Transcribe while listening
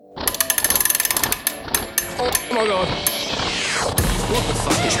Oh god. What the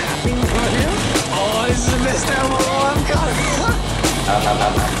fuck is happening right now? Oh, this is the best day of my life, God.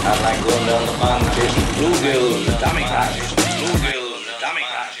 I like going down the pond chasing bluegills, dummy catches, bluegills, dummy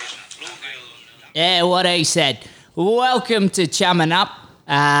catches, bluegills. Yeah, what he said. Welcome to Chumming Up,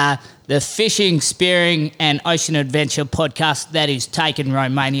 the fishing, spearing and ocean adventure podcast that is taking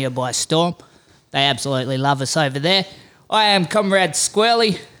Romania by storm. They absolutely love us over there. I am Comrade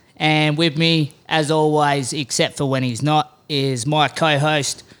Squirrely, and with me, as always, except for when he's not, is my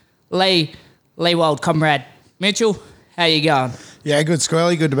co-host, Leewald Comrade Mitchell. How you going? Yeah, good,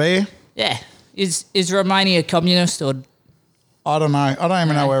 Squirrely. Good to be here. Yeah. Is Romania communist or... I don't know. I don't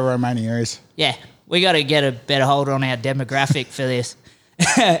even know where Romania is. Yeah, we got to get a better hold on our demographic for this.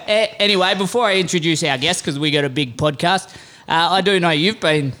 Anyway, before I introduce our guest, because we got a big podcast, I do know you've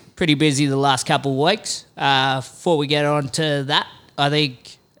been pretty busy the last couple of weeks. Before we get on to that, I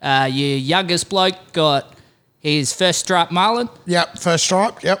think your youngest bloke got his first striped marlin. Yep, first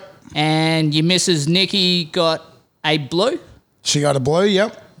stripe. Yep. And your missus Nikki got a blue. She got a blue.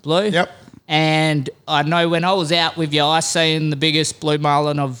 Yep. Blue? Yep. And I know when I was out with you, I seen the biggest blue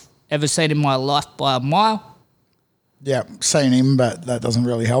marlin I've ever seen in my life by a mile. Yep. Seen him, but that doesn't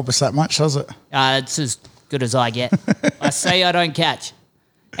really help us that much, does it? It's as good as I get. I see, I don't catch.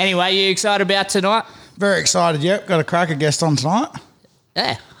 Anyway, you excited about tonight? Very excited. Yep. Got a cracker guest on tonight.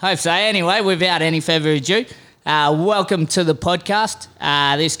 Yeah, hope so. Anyway, without any further ado, welcome to the podcast.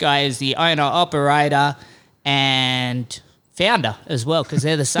 This guy is the owner, operator, and founder as well, because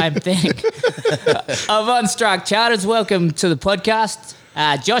they're the same thing, of Unstruck Charters. Welcome to the podcast,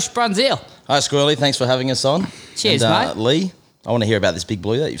 Josh Brunzell. Hi, Squirrely. Thanks for having us on. Cheers, and, mate. Lee, I want to hear about this big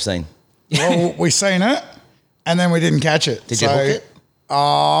blue that you've seen. Well, we seen it, and then we didn't catch it. Did you hook it?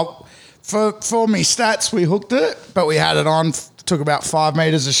 For me stats, we hooked it, but we had it on. Took about 5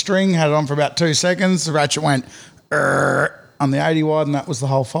 meters of string. Had it on for about 2 seconds. The ratchet went on the 80 wide, and that was the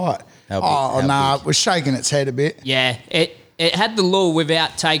whole fight. How big? It was shaking its head a bit. Yeah, it had the lure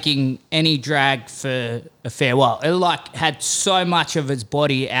without taking any drag for a fair while. It had so much of its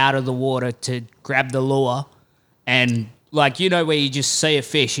body out of the water to grab the lure, and where you just see a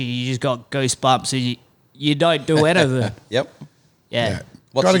fish and you just got goosebumps and you don't do anything. Yep. Yeah.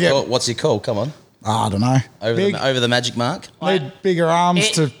 What's he called? Come on. I don't know. Over the magic mark? Need bigger arms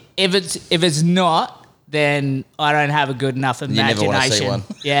to... If it's not, then I don't have a good enough imagination. You never want to see one.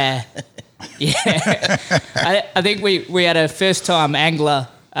 Yeah. Yeah. I think we had a first-time angler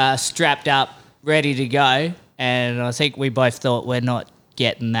strapped up, ready to go, and I think we both thought we're not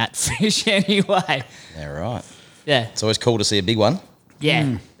getting that fish anyway. Yeah, right. Yeah. It's always cool to see a big one.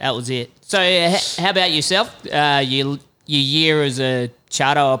 Yeah, that was it. So how about yourself? Your year as a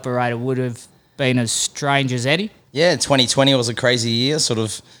charter operator would have been as strange as any? Yeah, 2020 was a crazy year, sort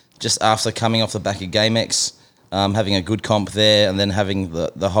of just after coming off the back of GameX, having a good comp there, and then having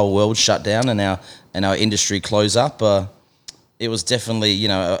the whole world shut down and our industry close up. It was definitely,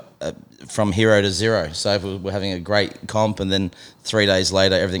 from hero to zero. So we're having a great comp, and then 3 days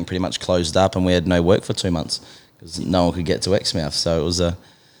later, everything pretty much closed up, and we had no work for 2 months because no one could get to Exmouth. So it was a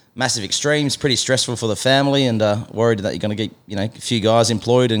massive extremes, pretty stressful for the family, and worried that you're going to get a few guys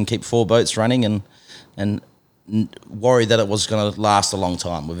employed and keep 4 boats running, and worried that it was going to last a long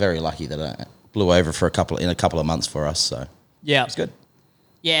time. We're very lucky that it blew over in a couple of months for us. So yeah, it's good.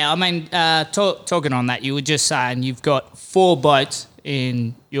 Yeah, I mean, talking on that, you were just saying you've got 4 boats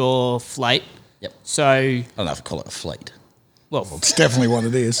in your fleet. Yep. So I don't know if I call it a fleet. Well, It's definitely what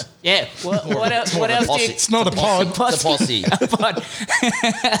it is. yeah. What else? What else? It's not a pod. It's a posse. A pod.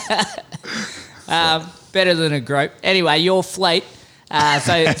 Better than a group. Anyway, your fleet.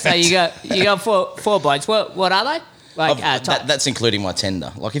 So you got four boats. What are they? That's including my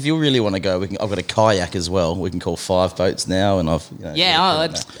tender. If you really want to go, I've got a kayak as well. We can call 5 boats now, and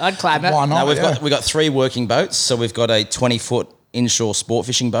I'd claim it. Why not? No, we've got 3 working boats. So we've got a 20-foot inshore sport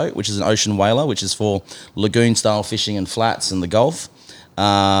fishing boat, which is an ocean whaler, which is for lagoon style fishing and flats and the Gulf.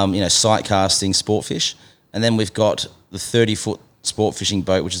 Sight casting, sport fish, and then we've got the 30-foot sport fishing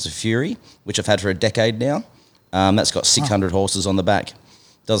boat, which is a Fury, which I've had for a decade now. That's got 600 horses on the back.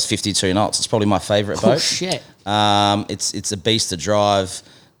 Does 52 knots. It's probably my favourite boat. Oh shit! It's a beast to drive,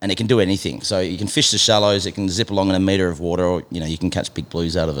 and it can do anything. So you can fish the shallows. It can zip along in a metre of water, or you can catch big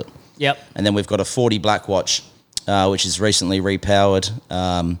blues out of it. Yep. And then we've got a 40 Blackwatch, which is recently repowered.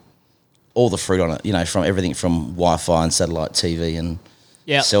 All the fruit on it, from everything from Wi-Fi and satellite TV and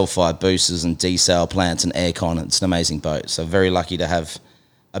cell-fired boosters and desal plants and aircon. It's an amazing boat. So very lucky to have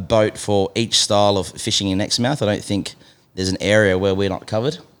a boat for each style of fishing in Exmouth. I don't think there's an area where we're not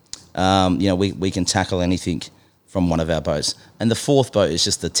covered. We can tackle anything from one of our boats. And the 4th boat is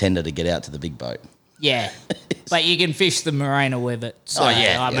just the tender to get out to the big boat. Yeah, but you can fish the marina with it. So,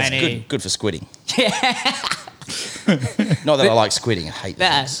 it's good for squidding. Not that I like squidding. I hate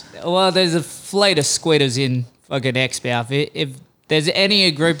that. Well, there's a fleet of squidders in fucking Exmouth. If there's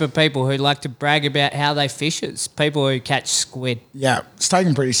a group of people who like to brag about how they fish, it's people who catch squid. Yeah, it's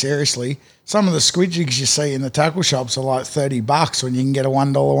taken pretty seriously. Some of the squid jigs you see in the tackle shops are like $30 when you can get a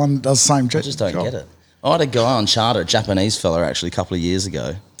 $1 one that does the same trick. I just don't get it. I had a guy on charter, a Japanese fella, actually, a couple of years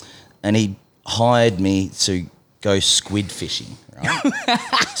ago, and he hired me to go squid fishing, right?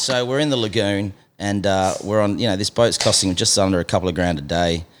 So we're in the lagoon, and we're on, this boat's costing just under a couple of grand a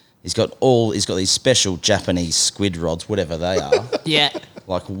day. He's got these special Japanese squid rods, whatever they are. Yeah.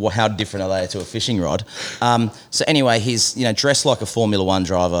 Like, how different are they to a fishing rod? So anyway, he's, dressed like a Formula One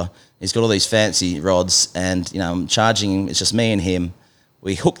driver. He's got all these fancy rods, and, I'm charging him. It's just me and him.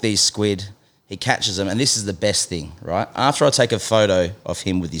 We hook these squid. He catches them, and this is the best thing, right? After I take a photo of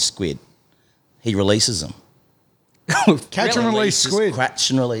him with his squid, he releases them. Catch and release squid.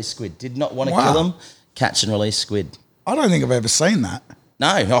 Catch and release squid. Did not want to Wow. kill them. Catch and release squid. I don't think I've ever seen that.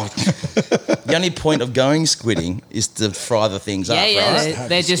 No. The only point of going squidding is to fry the things up, Yeah, right?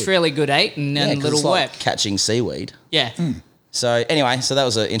 they're just really good eating and 'cause little it's like work. catching seaweed. Yeah. So anyway, that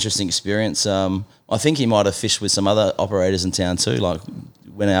was an interesting experience. I think he might have fished with some other operators in town too, like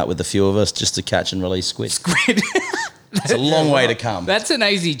went out with a few of us just to catch and release squid. It's a long way to come. That's an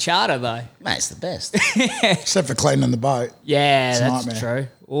easy charter, though. Mate, it's the best. Except for cleaning the boat. Yeah, It's a that's nightmare. true.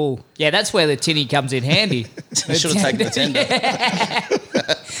 Oh, yeah, that's where the tinny comes in handy. I should have taken the tender.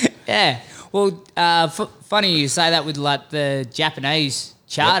 Yeah. Well, funny you say that with like the Japanese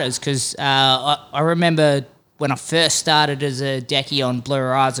charters, because I remember when I first started as a decky on Blue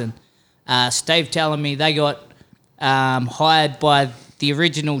Horizon, Steve telling me they got hired by the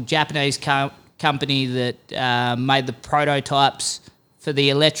original Japanese company that made the prototypes for the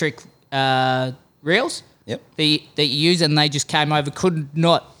electric reels. Yep. That you use, and they just came over, could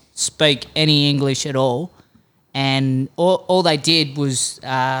not speak any English at all, and all they did was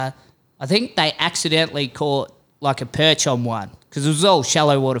I think they accidentally caught like a perch on one because it was all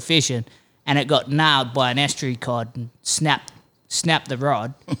shallow water fishing, and it got nailed by an estuary cod and snapped the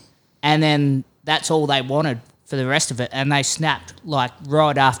rod, and then that's all they wanted for the rest of it, and they snapped like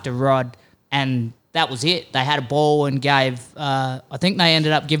rod after rod, and that was it. They had a ball and gave. I think they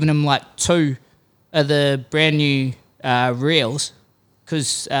ended up giving them like 2 of the brand new reels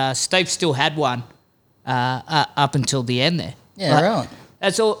because Steve still had one up until the end there. Yeah, Like, right.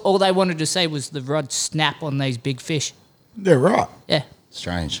 That's all they wanted to say was the rod snap on these big fish. Yeah, right. Yeah.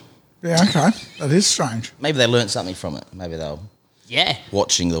 Strange. Yeah, okay. That is strange. Maybe they learnt something from it. Maybe they were Yeah.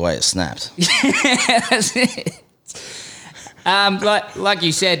 watching the way it snapped. That's it. Like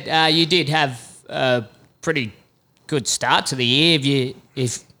you said, you did have a pretty good start to the year.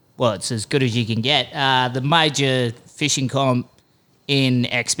 If it's as good as you can get. The major fishing comp in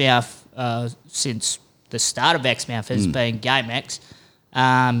Exmouth since the start of Exmouth has been GameX.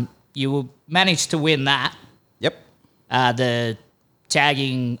 You will manage to win that. Yep. The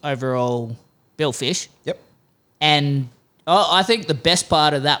tagging overall billfish. Yep. And I think the best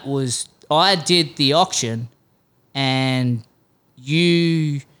part of that was I did the auction and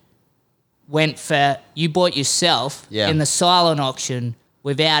you bought yourself in the silent auction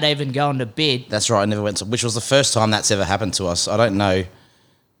without even going to bid. That's right. I never went to, which was the first time that's ever happened to us. I don't know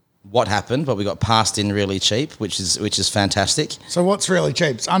what happened, but we got passed in really cheap, which is fantastic. So what's really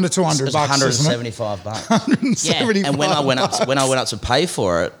cheap? It's under $200, It was isn't it? $175. Yeah. And when I went up to pay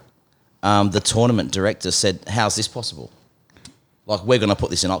for it, the tournament director said, "How's this possible? Like, we're going to put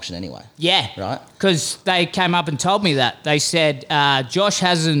this in auction anyway." Yeah. Right. Because they came up and told me that. They said, Josh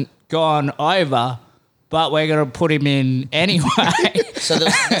hasn't gone over, but we're going to put him in anyway. So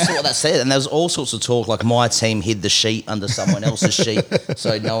that's what that said. And there was all sorts of talk, like my team hid the sheet under someone else's sheet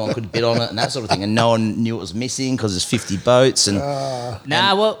so no one could bid on it and that sort of thing. And no one knew it was missing because there's 50 boats. And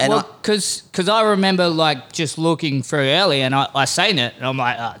because I remember like just looking through early and I seen it and I'm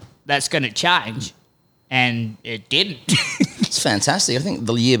like, that's going to change. And it didn't. it's fantastic. I think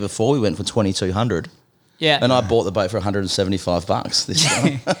the year before we went for 2,200. Yeah. And I bought the boat for $175 this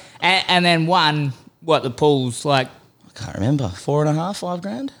time. and then the pool's like, I can't remember, 4.5, 5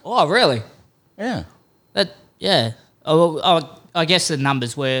 grand. oh, really? Yeah. Yeah. Oh, I guess the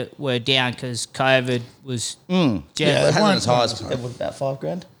numbers were down because COVID was. Yeah, it hasn't weren't- as high as it was about 5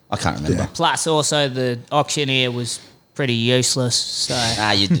 grand. I can't remember. Plus, also the auctioneer was pretty useless. So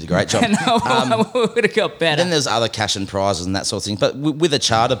You did a great job. I would have got better. Then there's other cash and prizes and that sort of thing. But with a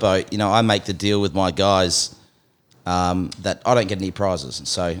charter boat, I make the deal with my guys that I don't get any prizes.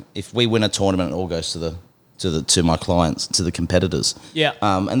 So if we win a tournament, it all goes to to my clients, to the competitors. Yeah.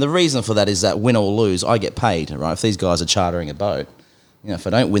 And the reason for that is that win or lose, I get paid, right? If these guys are chartering a boat, if I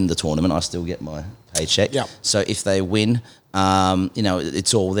don't win the tournament, I still get my paycheck. Yeah. So if they win,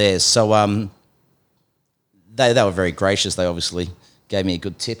 it's all theirs. So they were very gracious. They obviously gave me a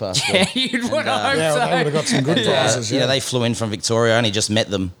good tip after. Yeah, you'd want to hope Yeah, so. they would have got some good prizes. Yeah. They flew in from Victoria. I only just met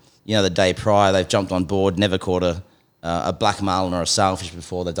them, the day prior. They've jumped on board, never caught a black marlin or a sailfish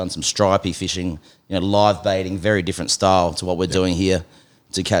before. They've done some stripey fishing, live baiting, very different style to what we're doing here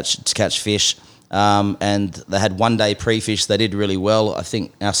to catch fish. And they had 1 day pre-fish. They did really well. I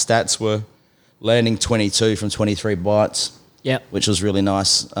think our stats were landing 22 from 23 bites, Yep. which was really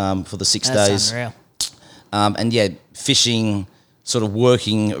nice for the 6 That's days. unreal. And yeah, fishing sort of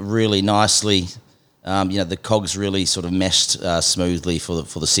working really nicely. The cogs really sort of meshed smoothly for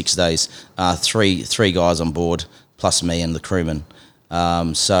the 6 days. Three guys on board plus me and the crewman.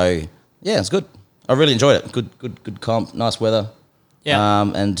 So yeah, it's good. I really enjoyed it. Good comp. Nice weather. Yeah.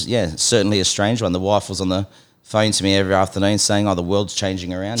 And yeah, certainly a strange one. The wife was on the phone to me every afternoon saying, "Oh, the world's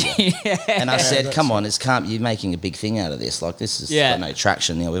changing around you." And I said, "Come on, you're making a big thing out of this. Like this is got no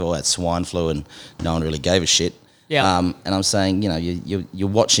traction. We've all had swine flu and no one really gave a shit." Yeah. And I'm saying, you're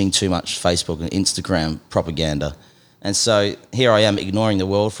watching too much Facebook and Instagram propaganda. And so here I am ignoring the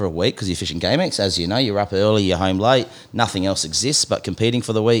world for a week because you're fishing GameX. As you know, you're up early, you're home late. Nothing else exists but competing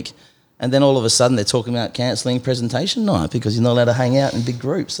for the week. And then all of a sudden they're talking about cancelling presentation night because you're not allowed to hang out in big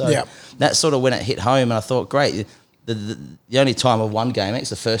groups. So that's sort of when it hit home, and I thought, great, the only time I've won GameX,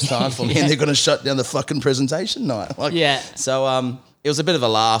 the first time for me, and they're going to shut down the fucking presentation night. So it was a bit of a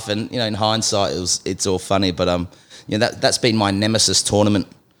laugh, and in hindsight, it's all funny. But that's been my nemesis tournament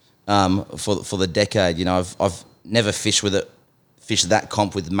for the decade. I've never fished that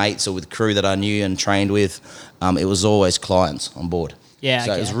comp with mates or with crew that I knew and trained with. It was always clients on board. Yeah,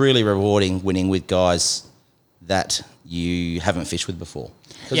 so okay. it was really rewarding winning with guys that you haven't fished with before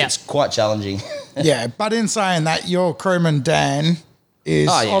because it's quite challenging. Yeah, but in saying that, your crewman Dan is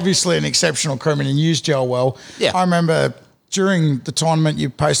obviously an exceptional crewman and used gel well. Yeah. I remember during the tournament you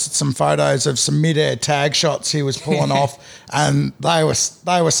posted some photos of some mid-air tag shots he was pulling off, and they were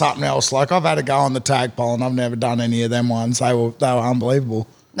something else. Like, I've had a go on the tag pole and I've never done any of them ones. They were unbelievable.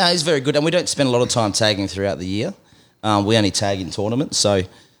 No, he's very good, and we don't spend a lot of time tagging throughout the year. We only tag in tournaments, so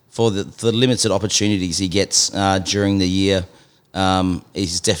for the limited opportunities he gets during the year,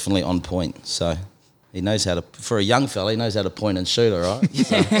 he's definitely on point. So he knows how to, for a young fella, he knows how to point and shoot, all right?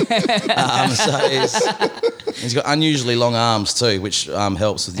 So he's got unusually long arms too, which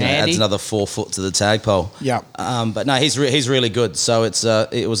helps with, adds another 4 foot to the tag pole. Yeah. But no, he's really good. So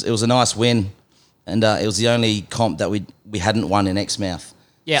it was a nice win, and it was the only comp that we hadn't won in Exmouth.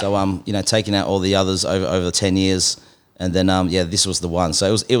 Yeah. So taking out all the others over the 10 years. And then, this was the one.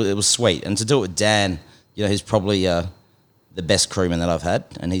 So it was sweet. And to do it with Dan, he's probably the best crewman that I've had.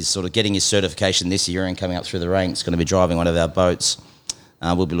 And he's sort of getting his certification this year and coming up through the ranks, going to be driving one of our boats.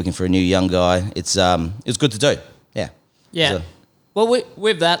 We'll be looking for a new young guy. It was good to do. Yeah. Yeah. So, Well,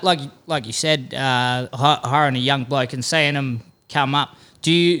 with that, like you said, hiring a young bloke and seeing him come up,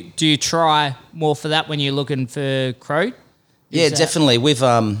 do you try more for that when you're looking for crew? yeah, definitely. We've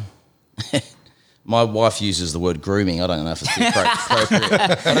my wife uses the word grooming. I don't know if it's the appropriate.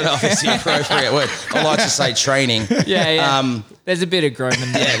 I don't know if it's the appropriate word. I like to say training. Yeah. There's a bit of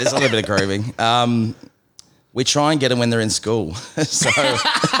grooming there. Yeah, there's a little bit of grooming. We try and get them when they're in school. So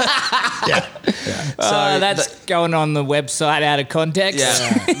That's going on the website out of context.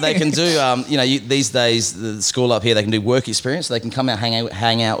 yeah, they can do. These days the school up here they can do work experience. They can come out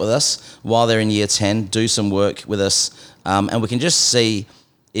hang out with us while they're in year 10, do some work with us, and we can just see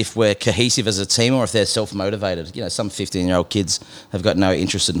if we're cohesive as a team or if they're self-motivated. Some 15-year-old kids have got no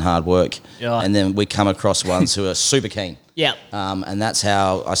interest in hard work. Yeah. And then we come across ones who are super keen. Yeah. And that's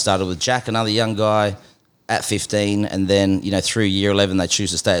how I started with Jack, another young guy at 15. And then, through year 11, they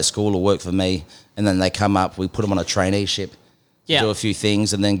choose to stay at school or work for me. And then they come up, we put them on a traineeship, do a few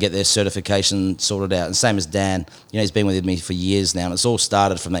things and then get their certification sorted out. And same as Dan, he's been with me for years now. And it's all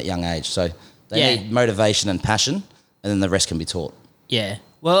started from that young age. So they need motivation and passion, and then the rest can be taught. Yeah.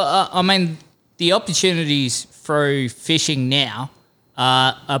 Well, I mean, the opportunities through fishing now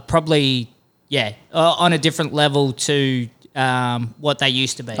are probably, on a different level to what they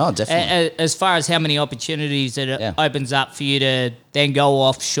used to be. Oh, definitely. As far as how many opportunities that it opens up for you to then go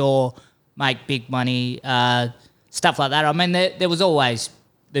offshore, make big money, stuff like that. I mean, there was always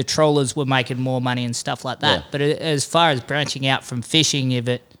the trawlers were making more money and stuff like that. Yeah. But as far as branching out from fishing, if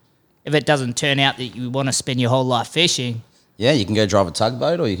it doesn't turn out that you want to spend your whole life fishing, Yeah, you can go drive a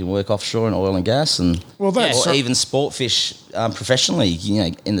tugboat, or you can work offshore in oil and gas, and Well, that's or right. even sport fish professionally. You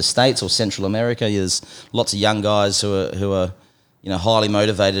know, in the States or Central America, there's lots of young guys who are highly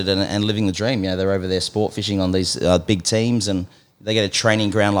motivated and living the dream. You know, they're over there sport fishing on these big teams, and they get a training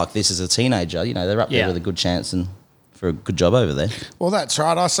ground like this as a teenager. You know, they're up there with a good chance and for a good job over there. Well, that's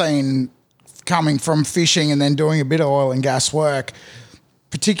right. I seen coming from fishing and then doing a bit of oil and gas work,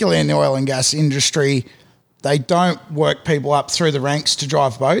 particularly in the oil and gas industry, they don't work people up through the ranks to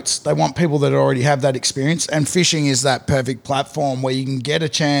drive boats. They want people that already have that experience. And fishing is that perfect platform where you can get a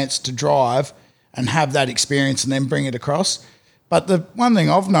chance to drive and have that experience and then bring it across. But the one thing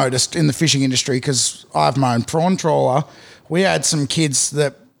I've noticed in the fishing industry, because I've my own prawn trawler, we had some kids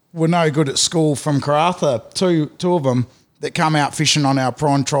that were no good at school from Karratha, two of them, that come out fishing on our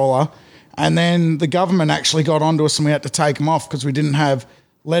prawn trawler. And then the government actually got onto us and we had to take them off because we didn't have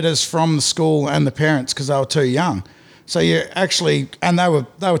letters from the school and the parents because they were too young. So you actually, and they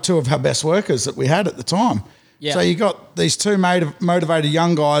were two of our best workers that we had at the time. Yeah. So you got these two motivated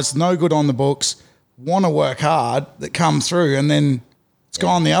young guys, no good on the books, want to work hard, that come through, and then it's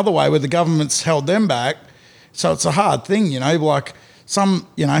gone the other way where the government's held them back. So it's a hard thing, like some,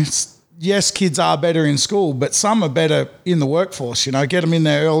 yes, kids are better in school, but some are better in the workforce, get them in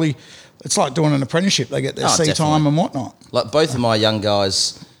there early. It's like doing an apprenticeship. They get their sea Definitely. time and whatnot. Like both of my young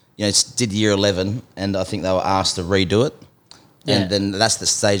guys, did year 11, and I think they were asked to redo it. Yeah. And then that's the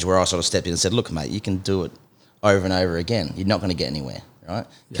stage where I sort of stepped in and said, look, mate, you can do it over and over again. You're not going to get anywhere, right?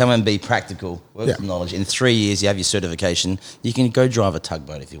 Yeah. Come and be practical, work with knowledge. In 3 years, you have your certification. You can go drive a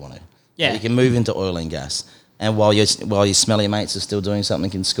tugboat if you want to. Yeah. You can move into oil and gas. And while your smelly mates are still doing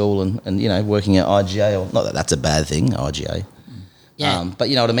something in school and working at IGA, or not that that's a bad thing, IGA. Yeah. But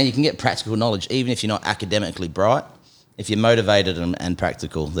you know what I mean? You can get practical knowledge, even if you're not academically bright. If you're motivated and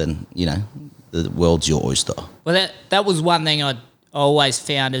practical, then, the world's your oyster. Well, that was one thing I always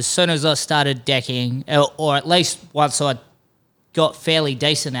found as soon as I started decking, or at least once I got fairly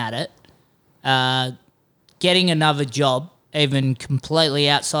decent at it, getting another job, even completely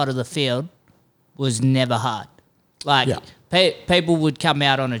outside of the field, was never hard. Like, people would come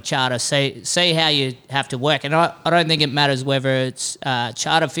out on a charter, see how you have to work. And I don't think it matters whether it's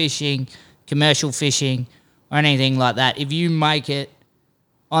charter fishing, commercial fishing, or anything like that. If you make it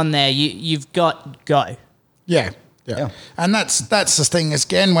on there, you've got go. Yeah. And that's the thing.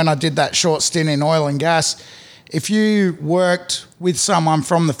 Again, when I did that short stint in oil and gas, if you worked with someone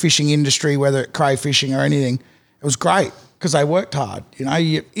from the fishing industry, whether it's crayfishing or anything, it was great because they worked hard.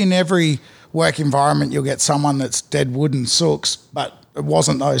 In every work environment, you'll get someone that's dead wood and sooks, but it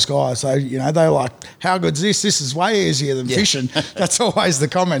wasn't those guys. So, they're like, how good's this? This is way easier than fishing. That's always the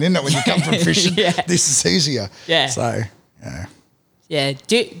comment, isn't it? When you come from fishing, this is easier. Yeah. So, yeah. Yeah.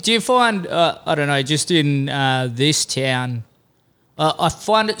 Do you find, I don't know, just in this town, I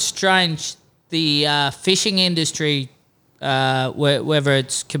find it strange, the fishing industry, whether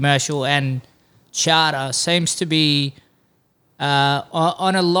it's commercial and charter, seems to be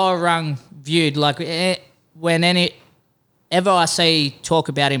on a lower rung viewed. Like whenever I see talk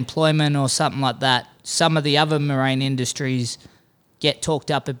about employment or something like that, some of the other marine industries get talked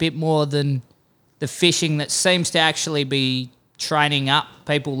up a bit more than the fishing that seems to actually be training up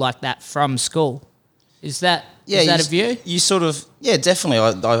people like that from school. Is that a view? You sort of, definitely.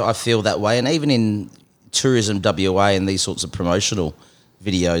 I feel that way. And even in Tourism WA and these sorts of promotional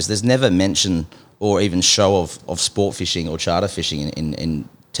videos, there's never mention or even show of sport fishing or charter fishing in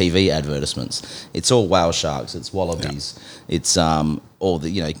TV advertisements. It's all whale sharks, it's wallabies, it's all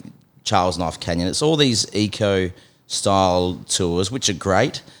the Charles Knife Canyon. It's all these eco style tours, which are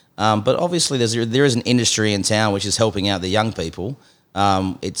great. But obviously there is an industry in town which is helping out the young people.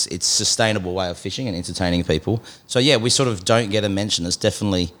 It's a sustainable way of fishing and entertaining people. So we sort of don't get a mention. It's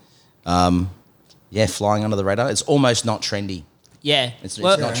definitely flying under the radar. It's almost not trendy. Yeah, It's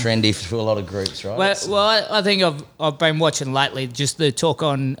not trendy for a lot of groups, right? Well, I think I've been watching lately just the talk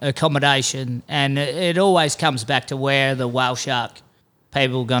on accommodation, and it always comes back to where the whale shark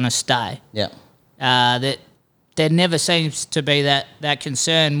people are going to stay. Yeah. That there never seems to be that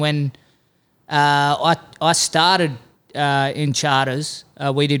concern. When I started in charters,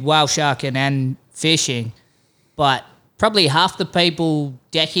 we did whale sharking and fishing, but probably half the people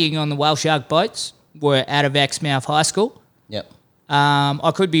decking on the whale shark boats were out of Exmouth High School. Yep.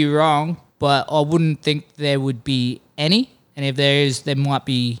 I could be wrong, but I wouldn't think there would be any. And if there is, there might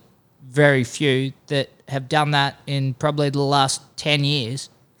be very few that have done that in probably the last 10 years.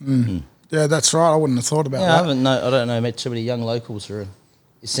 Mm-hmm. Yeah, that's right. I wouldn't have thought about that. I don't know. Met too many young locals. It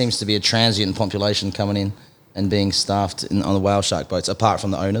seems to be a transient population coming in and being staffed on the whale shark boats, apart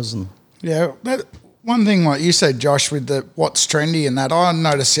from the owners. And Yeah, one thing like you said, Josh, with the what's trendy and that, I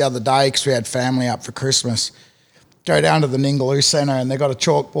noticed the other day because we had family up for Christmas, go down to the Ningaloo Centre and they've got a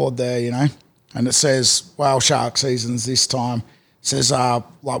chalkboard there, you know, and it says whale shark seasons this time. It says like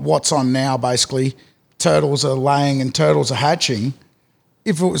what's on now, basically. Turtles are laying and turtles are hatching.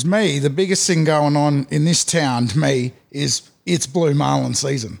 If it was me, the biggest thing going on in this town to me is it's blue marlin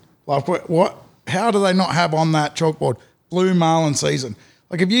season. Like what? How do they not have on that chalkboard blue marlin season?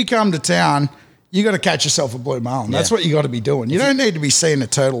 Like if you come to town, you got to catch yourself a blue marlin. That's what you got to be doing. You don't need to be seeing a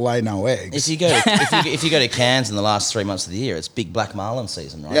turtle lay no eggs. If you go if you go to Cairns in the last 3 months of the year, it's big black marlin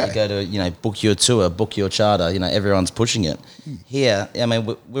season, right? Yeah. You go to book your tour, book your charter. Everyone's pushing it. Here, I mean,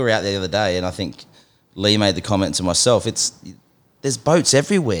 we were out there the other day, and I think Lee made the comment to myself. There's boats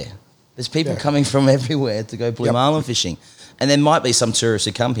everywhere. There's people coming from everywhere to go blue marlin fishing, and there might be some tourists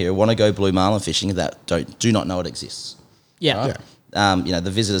who come here who want to go blue marlin fishing that do not know it exists. Yeah. Right?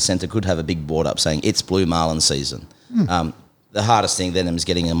 The visitor centre could have a big board up saying it's blue marlin season. The hardest thing then is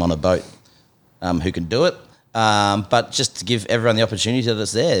getting them on a boat who can do it. But just to give everyone the opportunity that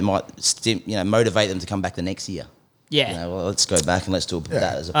it's there, it might motivate them to come back the next year. Yeah. Well, let's go back and let's do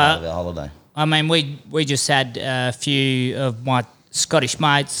that as a part of our holiday. I mean, we just had a few of my Scottish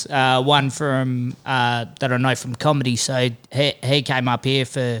mates, one from that I know from comedy. So he came up here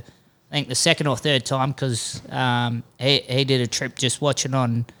for, I think, the second or third time because he did a trip just watching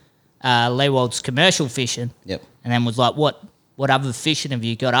on Leewald's commercial fishing. Yep. And then was like, what other fishing have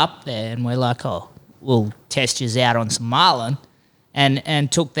you got up there? And we're like, oh, we'll test you out on some marlin. And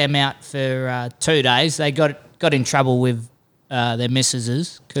took them out for 2 days. They got in trouble with their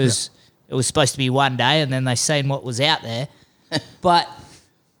missuses because it was supposed to be 1 day and then they seen what was out there. but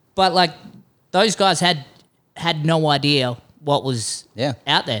like those guys had no idea what was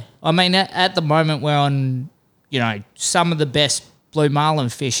out there. I mean, at the moment we're on, some of the best blue marlin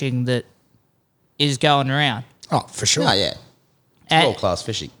fishing that is going around. Oh, for sure. Oh, yeah. It's world-class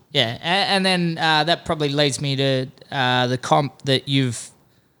fishing. Yeah, and then that probably leads me to the comp that you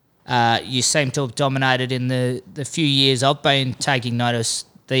seem to have dominated in the few years I've been taking notice.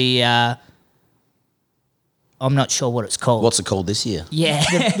 I'm not sure what it's called. What's it called this year? Yeah.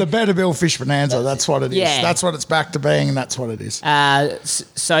 The Better Bill Fish Bonanza, that's what it is. Yeah. That's what it's back to being, and that's what it is.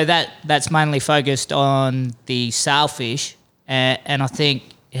 So that's mainly focused on the sailfish, and I think,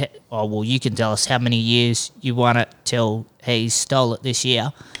 you can tell us how many years you won it till he stole it this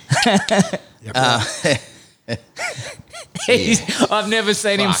year. I've never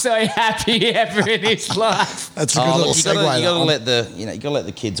seen him so happy ever in his life. That's a good little segue. You gotta let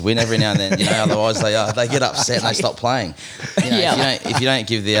the kids win every now and then. Otherwise they get upset and they stop playing. If you don't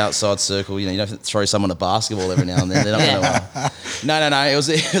give the outside circle, you don't have to throw someone a basketball every now and then. They're not going to win. No. It was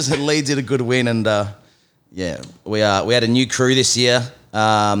Leeds did a good win, and we had a new crew this year,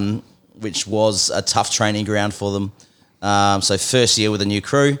 which was a tough training ground for them. So first year with a new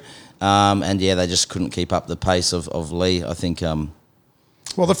crew. They just couldn't keep up the pace of Lee. I think.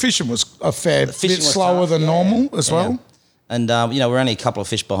 Well, the fishing was a fair bit slower tough, than normal as well. And we're only a couple of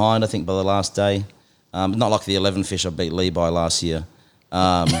fish behind, I think, by the last day. Not like the 11 fish I beat Lee by last year.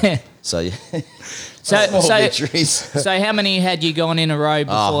 So victories. So how many had you gone in a row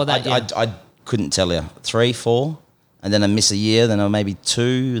before that? I couldn't tell you. 3, 4, and then I miss a year. Then maybe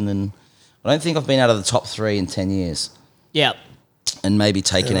 2, and then I don't think I've been out of the top 3 in 10 years. Yeah. And maybe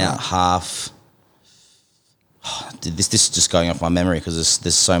taking out half. This is just going off my memory because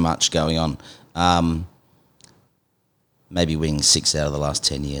there's so much going on. Maybe winning 6 out of the last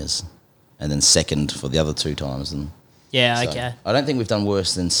 10 years, and then second for the other 2 times. And okay. I don't think we've done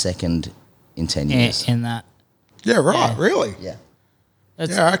worse than second in 10 years. In that. Yeah, right. Really? Yeah.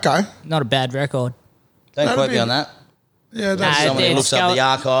 That's okay. Not a bad record. Don't quote me on that. Yeah, that's Someone who looks up the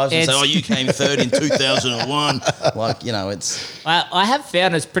archives and say, "Oh, you came third in 2001." It's. I have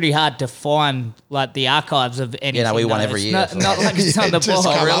found it's pretty hard to find the archives of anything. We won every year. Not like it's on the board.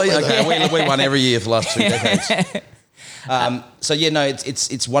 Oh, really? Okay, we won every year for the last 2 decades.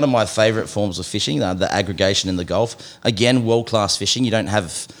 It's one of my favourite forms of fishing, the aggregation in the Gulf. Again, world-class fishing. You don't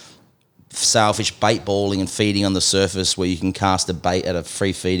have sailfish bait balling and feeding on the surface where you can cast a bait at a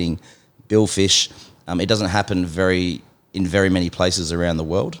free-feeding billfish. It doesn't happen in very many places around the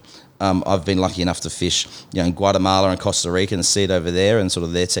world. I've been lucky enough to fish, in Guatemala and Costa Rica and see it over there and sort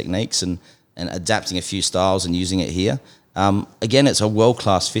of their techniques and adapting a few styles and using it here. Again, it's a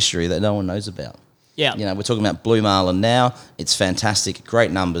world-class fishery that no one knows about. Yeah. We're talking about blue marlin now. It's fantastic,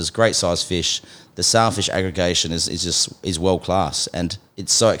 great numbers, great size fish. The sailfish aggregation is world-class and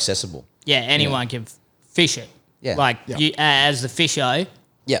it's so accessible. Yeah, anyone can fish it. Yeah. You, as the fisher,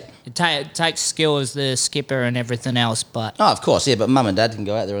 Yeah. It takes skill as the skipper and everything else, but Oh, of course, yeah. But mum and dad can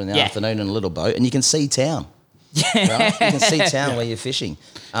go out there in the Yeah. afternoon in a little boat, and you can see town. Right? You can see town where you're fishing,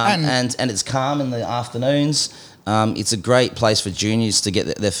 and it's calm in the afternoons. It's a great place for juniors to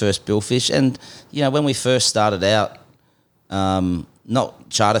get their first billfish. And when we first started out, not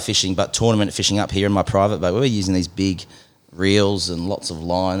charter fishing but tournament fishing up here in my private boat, we were using these big reels and lots of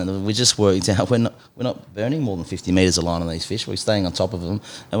line, and we just worked out we're not burning more than 50 metres of line on these fish. We're staying on top of them,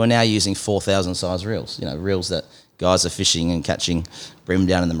 and we're now using 4,000 size reels. Reels that guys are fishing and catching bream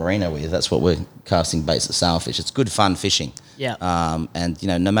down in the marina with. That's what we're casting baits at sailfish. It's good fun fishing. Yeah. And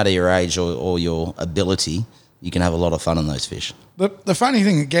no matter your age or your ability, you can have a lot of fun on those fish. The funny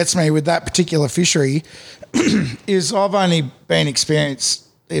thing that gets me with that particular fishery is I've only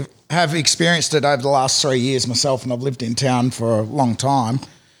have experienced it over the last 3 years myself, and I've lived in town for a long time.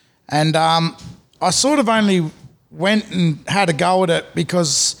 And I sort of only went and had a go at it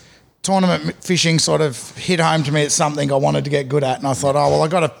because tournament fishing sort of hit home to me. It's something I wanted to get good at, and I thought, I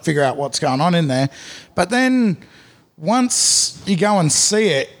got to figure out what's going on in there. But then once you go and see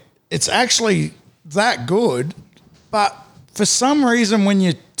it, it's actually that good. But for some reason, when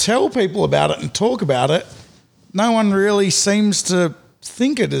you tell people about it and talk about it, no one really seems to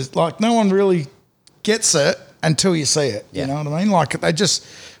think it is, like, no one really gets it until you see it. Yeah. You know what I mean? Like, they just,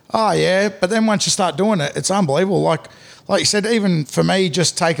 oh yeah. But then once you start doing it, it's unbelievable. Like you said, even for me,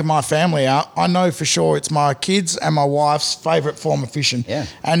 just taking my family out, I know for sure it's my kids and my wife's favourite form of fishing. Yeah.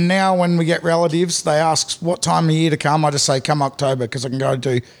 And now when we get relatives, they ask what time of year to come. I just say, come October, because I can go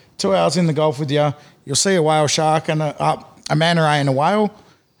do 2 hours in the Gulf with you. You'll see a whale shark and a manta ray and a whale,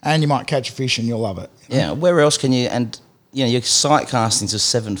 and you might catch a fish and you'll love it. Yeah, where else can you? And you're sight casting to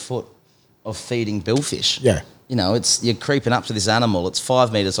 7 foot of feeding billfish. Yeah. You're creeping up to this animal. It's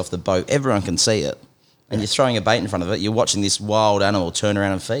 5 metres off the boat. Everyone can see it, and you're throwing a bait in front of it. You're watching this wild animal turn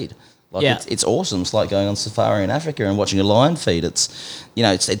around and feed. It's awesome. It's like going on safari in Africa and watching a lion feed.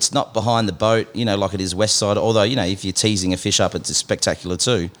 It's not behind the boat, like it is west side. Although if you're teasing a fish up, it's spectacular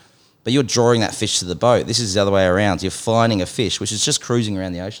too. But you're drawing that fish to the boat. This is the other way around. You're finding a fish which is just cruising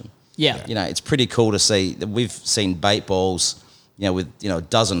around the ocean. yeah. It's pretty cool to see. We've seen bait balls, with a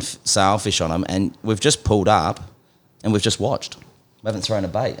dozen sailfish on them, and we've just pulled up and we've just watched. We haven't thrown a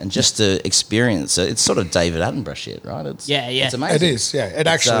bait, and just to experience it, it's sort of David Attenborough shit, right? It's amazing. It is, yeah. It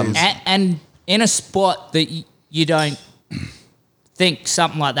actually is. And in a spot that you don't think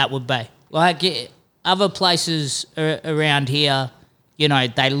something like that would be. Like other places around here,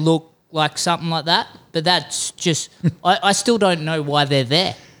 they look like something like that, but that's just, I still don't know why they're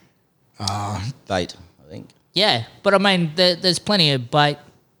there. Bait, I think. Yeah, but I mean, there's plenty of bait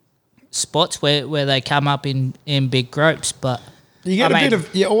spots where they come up in big groups, but You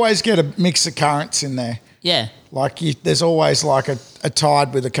get you always get a mix of currents in there. yeah. Like there's always like a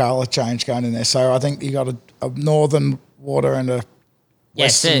tide with a colour change going in there. So I think you got a northern water and a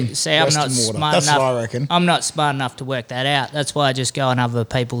western, I'm western not water. smart That's enough. what I reckon. I'm not smart enough to work that out. That's why I just go on other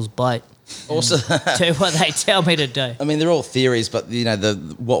people's boat. Also, Do what they tell me to do. I mean, they're all theories, but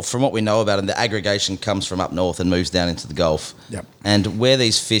from what we know about them, the aggregation comes from up north and moves down into the Gulf. Yep. And where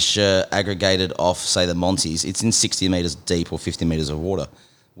these fish are aggregated off, say the Monties, it's in 60 metres deep or 50 metres of water,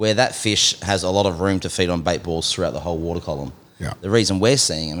 where that fish has a lot of room to feed on bait balls throughout the whole water column. Yeah. The reason we're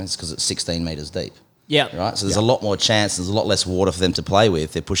seeing them is because it's 16 metres deep. Yeah. Right. So there's a lot more chance. There's a lot less water for them to play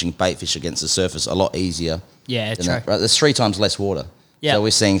with. They're pushing bait fish against the surface a lot easier. Yeah, than true. that, right? There's 3 times less water. Yeah. So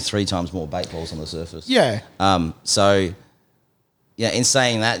we're seeing 3 times more bait balls on the surface. Yeah. In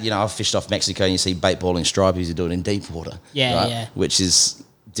saying that, I've fished off Mexico and you see bait balling stripies, you do it in deep water. Yeah, right? yeah. Which is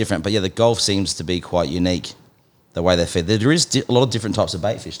different. But yeah, the Gulf seems to be quite unique, the way they feed. There is a lot of different types of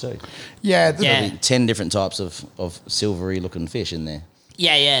bait fish too. Yeah. Yeah. Probably 10 different types of silvery looking fish in there.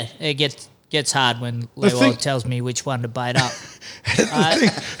 Yeah. It gets hard when The thing- Leo tells me which one to bait up.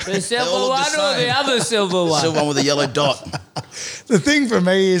 The silver all look one the or the same. other silver one? Still one with a yellow dot. The thing for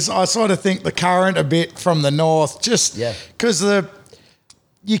me is I sort of think the current a bit from the north, just Yeah. because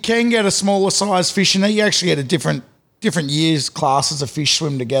you can get a smaller size fish in there. You actually get a different years classes of fish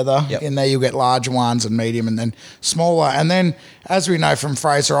swim together. Yep. In there you'll get larger ones and medium and then smaller. And then, as we know from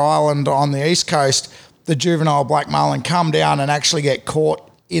Fraser Island on the east coast, the juvenile black marlin come down and actually get caught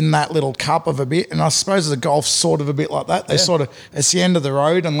in that little cup of a bit. And I suppose the Gulf's sort of a bit like that. They sort of, it's the end of the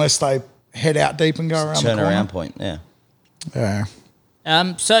road unless they head out deep and go around the Turn corner. around point, yeah. Yeah.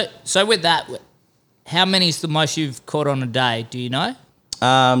 So with that, how many's the most you've caught on a day? Do you know?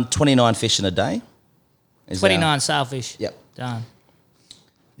 29 fish in a day. is 29 sailfish. Yep. Done.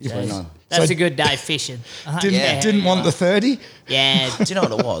 29. That's So- a good day fishing. Didn't want the 30? Yeah. Do you know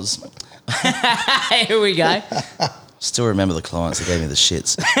what it was? Here we go. Still remember the clients that gave me the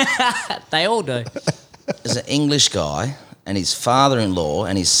shits. They all do. There's an English guy and his father-in-law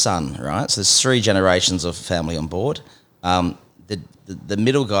and his son, right? So there's 3 generations of family on board. The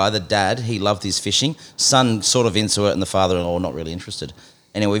middle guy, the dad, he loved his fishing. Son sort of into it, and the father-in-law not really interested.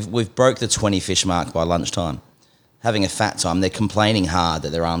 Anyway, we've broke the 20 fish mark by lunchtime. Having a fat time, they're complaining hard that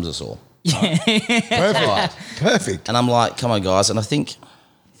their arms are sore. Perfect. And I'm like, come on, guys. And I think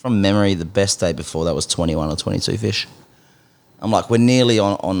from memory, the best day before that was 21 or 22 fish. I'm like, we're nearly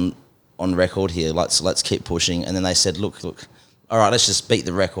on record here. Let's keep pushing. And then they said, look, all right, let's just beat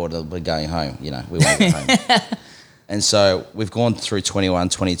the record. We're going home. You know, we want to go home. And so we've gone through 21,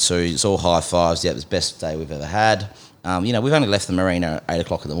 22. It's all high fives. Yeah, it was the best day we've ever had. You know, we've only left the marina at 8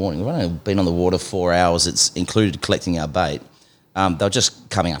 o'clock in the morning. We've only been on the water 4 hours. It's included collecting our bait. They were just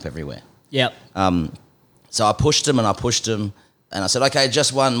coming up everywhere. Yep. So I pushed them, and and I said, okay,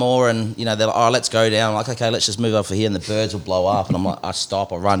 just one more. And, you know, they're like, all right, let's go down. I'm like, okay, let's just move over here and the birds will blow up. And I'm like, I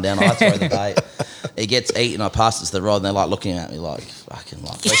stop, I run down, I throw the bait. It gets eaten, I pass it to the rod, and they're like looking at me like, fucking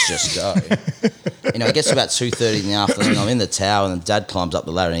like, let's just go. You know, it gets to about 2:30 in the afternoon. I'm in the tower and the dad climbs up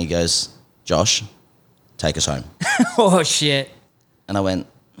the ladder and he goes, Josh, take us home. Oh, shit. And I went,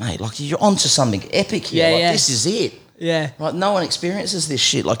 mate, like, you're onto something epic here. Yeah, like, yeah. this is it. Yeah. Like, no one experiences this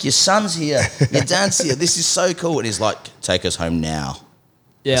shit. Like, your son's here, your dad's here. This is so cool. And he's like, take us home now.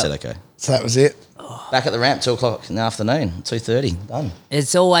 Yeah. I said, okay. So that was it. Back at the ramp, 2 o'clock in the afternoon, 2:30, done.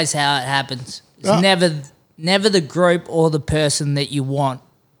 It's always how it happens. It's Oh. never the group or the person that you want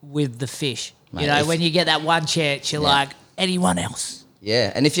with the fish. Mate, you know, if- when you get that one chance, you're Yeah. like, anyone else?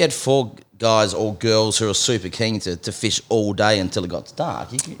 Yeah, and if you had 4 guys or girls who are super keen to fish all day until it got dark,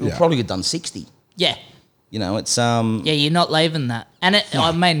 you probably could have done 60. Yeah. You know, it's Yeah, you're not leaving that. And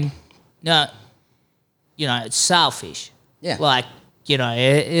I mean, no, you know, it's sailfish. Yeah. Like, you know,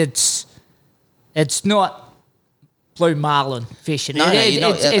 it's not blue marlin fishing. No, you're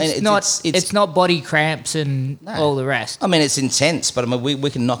not. I mean, It's not body cramps and all the rest. I mean, it's intense, but I mean, we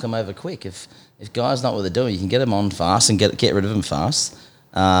can knock them over quick. If guys know what they're doing, you can get them on fast and get rid of them fast.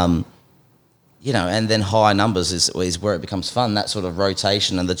 You know, and then high numbers is where it becomes fun. That sort of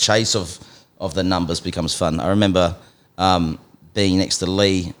rotation and the chase of the numbers becomes fun. I remember being next to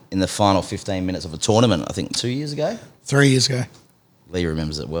Lee in the final 15 minutes of a tournament, I think 2 years ago. 3 years ago. Lee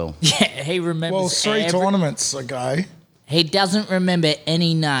remembers it well. Yeah, he remembers. Well, 3 tournaments ago. He doesn't remember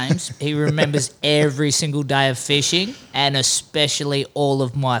any names. He remembers every single day of fishing, and especially all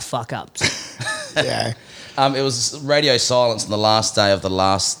of my fuck ups. Yeah. It was radio silence on the last day of the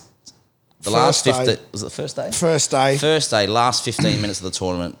last First day. 50. Was it the first day? First day. First day, last 15 minutes of the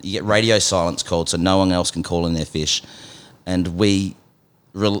tournament, you get radio silence called, so no one else can call in their fish. And we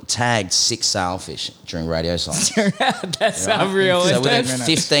tagged 6 sailfish during radio silence. That's unreal. So isn't within it?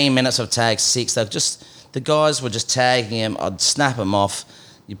 15 minutes of tag 6, the guys were just tagging him. I'd snap them off.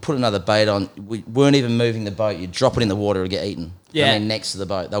 You put another bait on. We weren't even moving the boat. You drop it in the water to get eaten. Yeah. I mean, next to the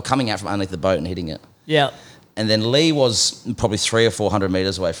boat. They were coming out from underneath the boat and hitting it. Yeah. And then Lee was probably 300 or 400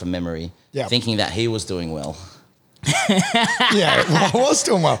 metres away from memory, Yeah. thinking that he was doing well. Yeah, well, I was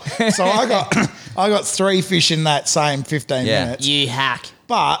doing well. So I got 3 fish in that same 15 Yeah. minutes. You hack.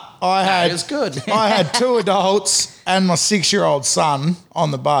 But I had it was good. I had 2 adults and my 6-year-old son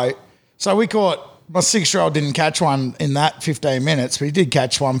on the boat. So we caught, my 6-year-old didn't catch one in that 15 minutes, but he did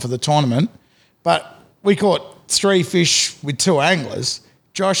catch one for the tournament. But we caught 3 fish with 2 anglers.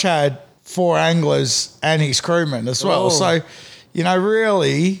 Josh had 4 anglers and his crewman as well. Oh. So, you know,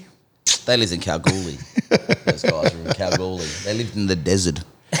 really, They lived in Kalgoorlie. Those guys were in Kalgoorlie. They lived in the desert.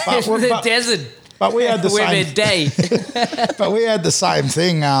 but, we- the but, desert. but we had the With same a day. But we had the same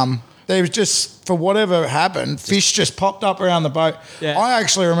thing. There was just, for whatever happened, fish just popped up around the boat. Yeah. I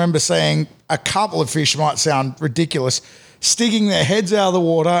actually remember seeing a couple of fish, might sound ridiculous, sticking their heads out of the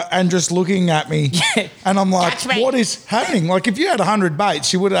water and just looking at me. And I'm like, Catch me. what is happening? Like, if you had 100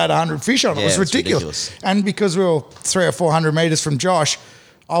 baits, you would have had 100 fish on it. Yeah, It was it's ridiculous. ridiculous. And because we were 300 or 400 metres from Josh,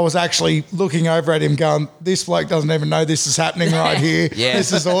 I was actually looking over at him going, this bloke doesn't even know this is happening right here. Yeah.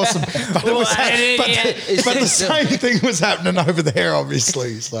 This is awesome. But, it was, Well, but the same thing was happening over there,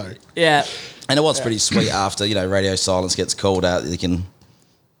 obviously. So Yeah. And it was pretty sweet after, you know, radio silence gets called out. You can,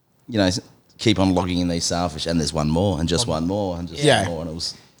 you know, keep on logging in these sailfish, and there's one more, and just one more, and just Yeah. one more. And it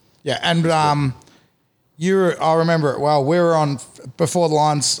was, yeah, and I remember it well. We were on, before the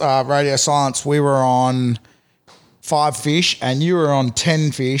lines radio silence, we were on 5 fish and you were on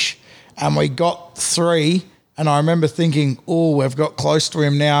 10 fish, and we got 3 And I remember thinking, oh, we've got close to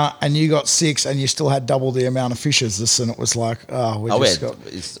him now, and you got 6, and you still had double the amount of fish as us, and it was like,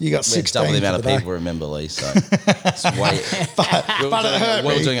 you got 16 double the amount of for the day. people remember, Lee. So it's way. But it hurt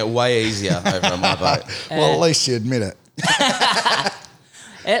we were me. doing it way easier over on my boat. Well, at least you admit it.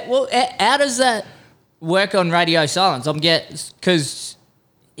 How does that work on radio silence? Because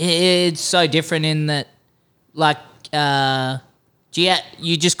it's so different in that, like,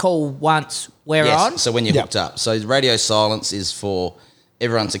 you just call once we're on? So when you're Yep. hooked up. So radio silence is for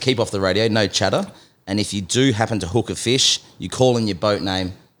everyone to keep off the radio, no chatter. And if you do happen to hook a fish, you call in your boat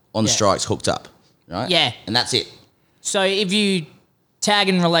name on strikes hooked up, right? Yeah. And that's it. So if you tag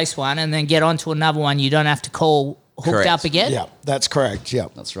and release one and then get onto another one, you don't have to call hooked Correct. up again? Yeah, that's correct. Yeah.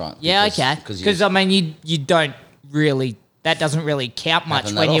 That's right. Yeah, Because- okay. 'cause Because, I mean, you don't really, that doesn't really count much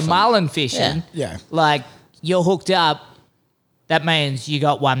Happen when that you're often. marlin fishing. Yeah. Like, you're hooked up, that means you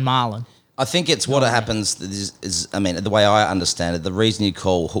got one marlin. I think it's what happens is, I mean, the way I understand it, the reason you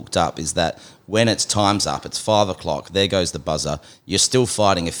call hooked up is that when it's time's up, it's 5 o'clock, there goes the buzzer, you're still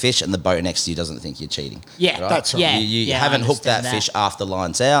fighting a fish and the boat next to you doesn't think you're cheating. Yeah, right? that's right. Yeah, You yeah, I haven't hooked that, understand fish after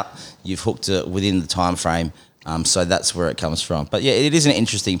line's out, you've hooked it within the time frame, so that's where it comes from. But yeah, it is an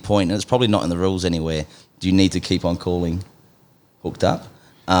interesting point, and it's probably not in the rules anywhere. Do you need to keep on calling hooked up?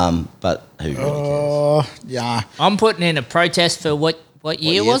 But who really cares? Yeah. I'm putting in a protest for what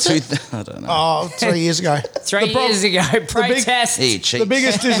year was it? I don't know. Oh, 3 years ago. 3 The prob- years ago, protest. He cheats. The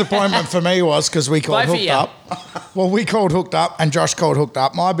biggest disappointment for me was because we called Both of hooked you. up. Well, we called hooked up and Josh called hooked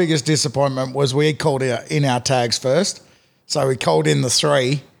up. My biggest disappointment was we called in our tags first. So we called in the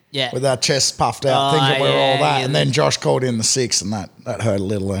 3 with our chests puffed out, Oh, thinking we were all yeah, that. yeah. And then Josh called in the 6, and that hurt a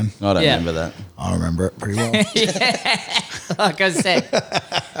little then. I don't Yeah. remember that. I remember it pretty well. Like I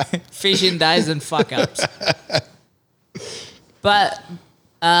said, fishing days and fuck ups. But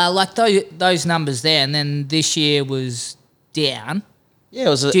like those numbers there, and then this year was down. Yeah, it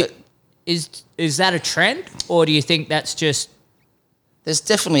was a, Is that a trend, or do you think that's just there's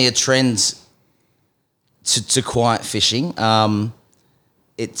definitely a trend to quiet fishing.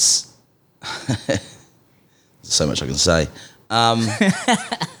 It's so much I can say.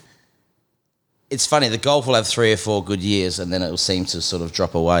 It's funny, the Gulf will have 3 or 4 good years and then it will seem to sort of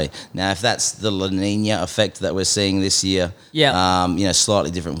drop away. Now, if that's the La Nina effect that we're seeing this year,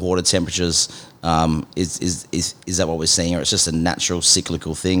 slightly different water temperatures, is that what we're seeing? Or it's just a natural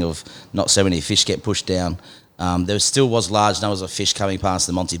cyclical thing of not so many fish get pushed down. There still was large numbers of fish coming past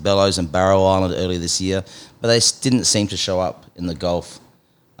the Montebellos and Barrow Island earlier this year, but they didn't seem to show up in the Gulf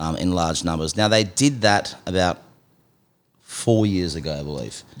in large numbers. Now, they did that about 4 years ago, I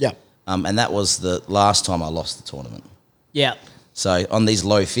believe. Yeah. And that was the last time I lost the tournament. yeah? So on these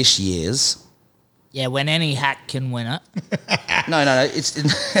low fish years, Yeah, when any hack can win it. no, it's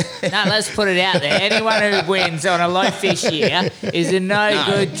No, let's put it out there. Anyone who wins on a low fish year is a no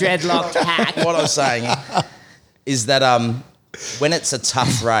good dreadlocked hack. what I'm saying is that when it's a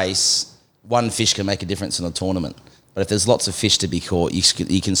tough race, one fish can make a difference in a tournament. But if there's lots of fish to be caught,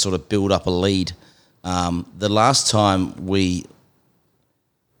 you can sort of build up a lead. The last time we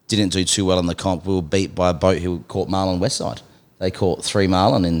didn't do too well in the comp, we were beat by a boat who caught marlin Westside. They caught 3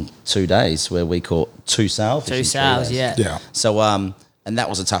 marlin in 2 days, where we caught 2 sailfish. 2 in 3 sails, days. yeah. Yeah. So, and that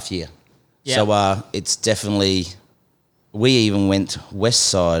was a tough year. Yeah. So it's definitely, we even went west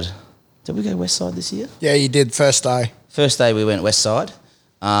side. Did we go west side this year? Yeah, you did first day. First day we went west side,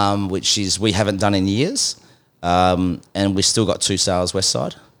 which is we haven't done in years. And we still got 2 sails west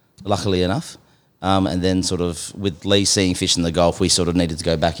side, luckily enough. And then sort of with Lee seeing fish in the Gulf, we sort of needed to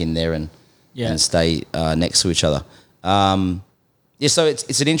go back in there and stay next to each other. So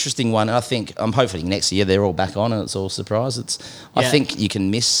it's an interesting one, and I think hopefully next year they're all back on and it's all surprise. I think you can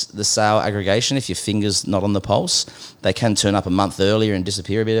miss the sale aggregation if your finger's not on the pulse. They can turn up a month earlier and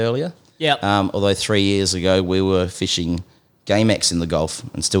disappear a bit earlier. Yep. Although 3 years ago we were fishing GameX in the Gulf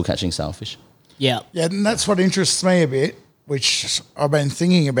and still catching sailfish. Yeah. Yeah, and that's what interests me a bit, which I've been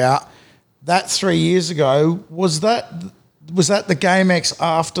thinking about. That 3 years ago, was that the GameX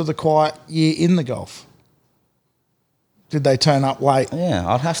after the quiet year in the Gulf? Did they turn up late? Yeah,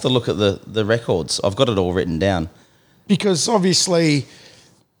 I'd have to look at the records. I've got it all written down. Because obviously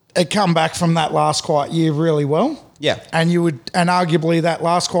it come back from that last quiet year really well. Yeah. And arguably that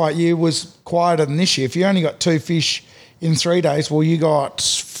last quiet year was quieter than this year. If you only got 2 fish in 3 days, well, you got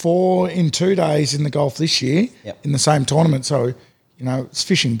 4 in 2 days in the Gulf this year in the same tournament. So, it's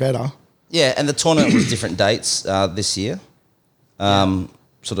fishing better. Yeah, and the tournament was different dates this year.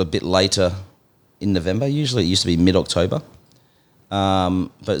 Sort of a bit later in November. Usually it used to be mid-October.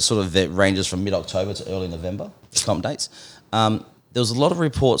 But it ranges from mid-October to early November, the comp dates. there was a lot of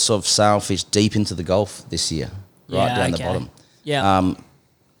reports of sailfish deep into the Gulf this year, right Yeah, down okay. the bottom. Yeah.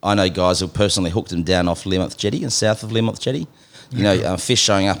 I know guys who personally hooked them down off Learmonth Jetty and south of Learmonth Jetty. You know, fish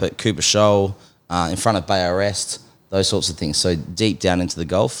showing up at Cooper Shoal, in front of Bay Arrest, those sorts of things. So deep down into the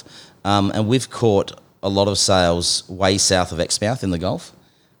Gulf. And we've caught a lot of sails way south of Exmouth in the Gulf.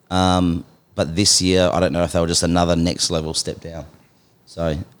 But this year, I don't know if they were just another next level step down.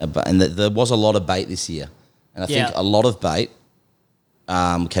 So, there was a lot of bait this year. And I think Yeah. a lot of bait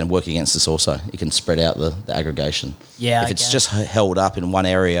can work against us also. It can spread out the aggregation. Yeah, If it's okay. just held up in one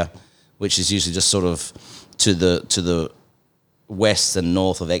area, which is usually just sort of to the west and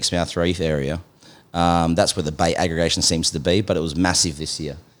north of Exmouth Reef area, that's where the bait aggregation seems to be. But it was massive this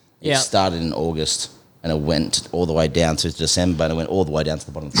year. It Yeah. started in August and it went all the way down to December and it went all the way down to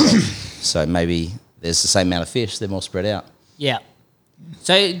the bottom of the Gulf. So maybe there's the same amount of fish, they're more spread out. Yeah.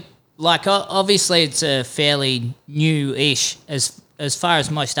 So, like, obviously, it's a fairly new-ish as far as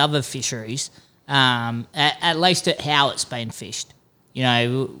most other fisheries, at least at how it's been fished. You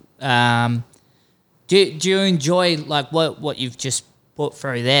know, do you enjoy like what you've just put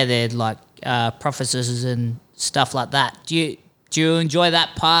through there, like prophecies and stuff like that? Do you enjoy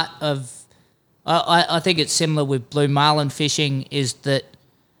that part of? I think it's similar with blue marlin fishing. Is that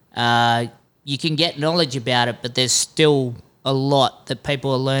you can get knowledge about it, but there's still a lot that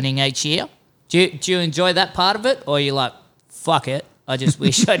people are learning each year. Do you enjoy that part of it, or are you like, fuck it, I just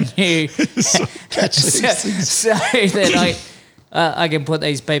wish I knew so that I can put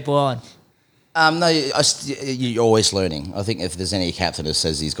these people on? No, you're always learning. I think if there's any captain that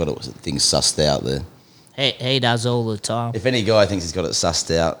says he's got things sussed out there, He does all the time. if any guy thinks he's got it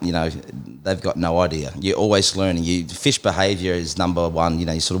sussed out, you know, they've got no idea. You're always learning. Fish behaviour is number one. You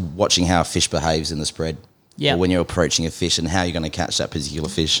know, you're sort of watching how a fish behaves in the spread. Yeah. Or when you're approaching a fish and how you're going to catch that particular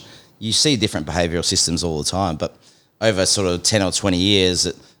fish. You see different behavioural systems all the time, but over sort of 10 or 20 years,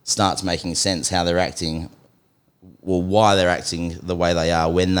 it starts making sense how they're acting, or why they're acting the way they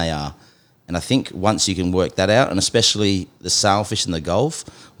are, when they are. And I think once you can work that out, and especially the sailfish in the Gulf,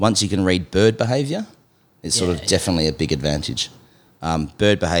 once you can read bird behaviour, it's sort of definitely a big advantage.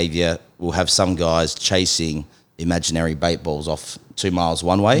 Bird behaviour will have some guys chasing imaginary bait balls off 2 miles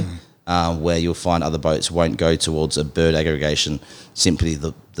one way, where you'll find other boats won't go towards a bird aggregation simply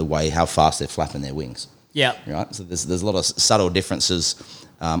the way how fast they're flapping their wings. Yeah. Right, so there's a lot of subtle differences.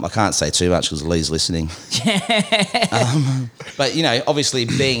 I can't say too much because Lee's listening. But you know, obviously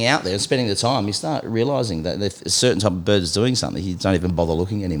being out there and spending the time, you start realising that if a certain type of bird is doing something, you don't even bother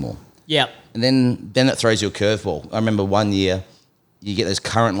looking anymore. Yeah. And then it throws you a curveball. I remember one year you get those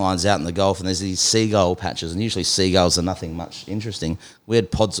current lines out in the Gulf and there's these seagull patches, and usually seagulls are nothing much interesting. We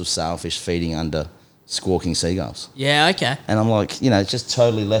had pods of sailfish feeding under squawking seagulls. Yeah. Okay. And I'm like, you know, it's just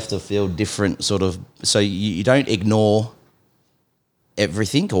totally left of field, different sort of. So you don't ignore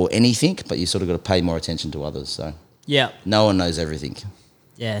everything or anything, but you sort of got to pay more attention to others. So Yeah. no one knows everything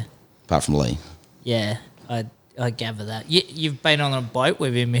Yeah. apart from Lee. Yeah. I gather that. You've been on a boat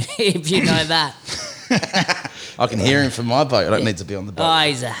with him, if you know that. I can hear him from my boat. I don't need to be on the boat. Oh,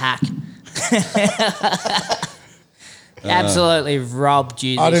 he's a hack. Absolutely robbed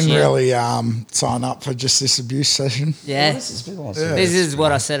you this I didn't year. really sign up for just this abuse session. Yeah. This is a bit awesome. This is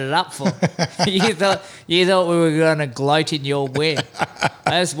what I set it up for. you thought we were going to gloat in your win.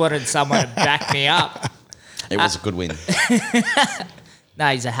 I just wanted someone to back me up. It was a good win. No,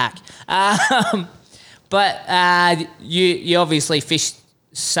 he's a hack. But you obviously fish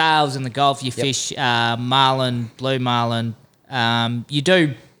sails in the Gulf. You fish marlin, blue marlin. You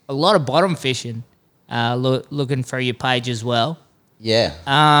do a lot of bottom fishing. Looking through your page as well. Yeah.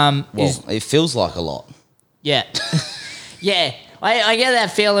 Well, it feels like a lot. Yeah, yeah. I get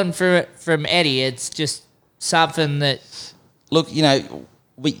that feeling from Eddie. It's just something that. Look, you know,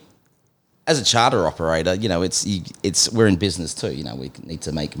 we as a charter operator, you know, we're in business too. You know, we need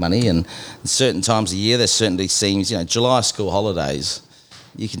to make money, and certain times of year, there certainly seems, you know, July school holidays,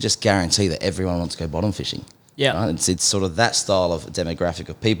 you can just guarantee that everyone wants to go bottom fishing. Yeah. Right? It's sort of that style of demographic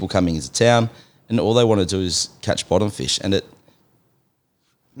of people coming into town, and all they want to do is catch bottom fish. And it,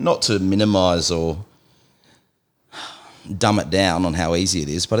 not to minimise or dumb it down on how easy it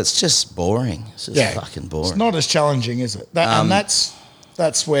is, but it's just boring. It's just fucking boring. It's not as challenging, is it? And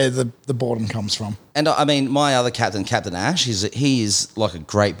that's where the boredom comes from. And I mean, my other captain, Captain Ash, he is like a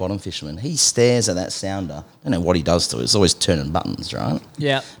great bottom fisherman. He stares at that sounder. I don't know what he does to it. It's always turning buttons, right?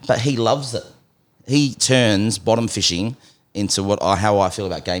 Yeah. But he loves it. He turns bottom fishing into how I feel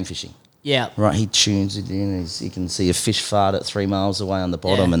about game fishing. Yeah. Right, he tunes it in. He can see a fish fart at 3 miles away on the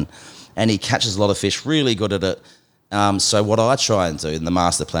bottom, Yeah. and he catches a lot of fish. Really good at it. So what I try and do in the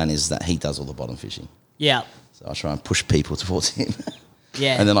master plan is that he does all the bottom fishing. Yeah. So I try and push people towards him.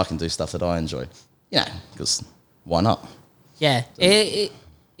 Yeah. And then I can do stuff that I enjoy. Because why not? Yeah. It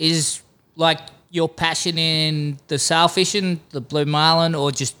is like your passion in the sail fishing, the blue marlin,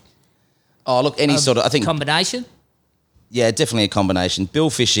 or just Oh, look, any sort of, I think, combination? yeah, definitely a combination. Bill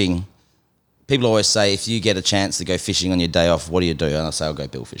fishing, people always say, if you get a chance to go fishing on your day off, what do you do? And I say, I'll go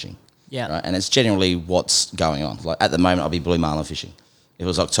bill fishing. Yeah. Right? And it's generally what's going on. Like at the moment, I'll be blue marlin fishing. If it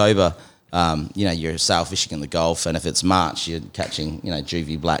was October, you're sail fishing in the Gulf, and if it's March, you're catching,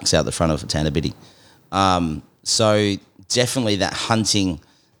 juvie blacks out the front of Tanabiddi. So definitely that hunting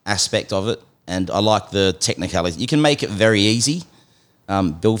aspect of it, and I like the technicality. You can make it very easy,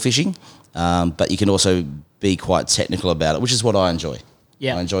 bill fishing, but you can also be quite technical about it, which is what I enjoy.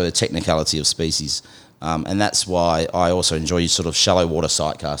 Yeah. I enjoy the technicality of species, and that's why I also enjoy sort of shallow water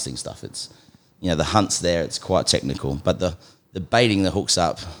sight casting stuff. It's, the hunts there, it's quite technical, but the baiting the hooks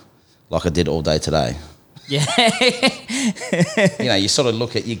up, like I did all day today. Yeah. You sort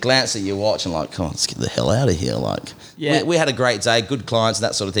of you glance at your watch and like, come on, let's get the hell out of here. Like, Yeah. we had a great day, good clients,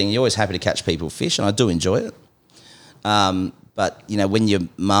 that sort of thing. You're always happy to catch people fish, and I do enjoy it. But, when you're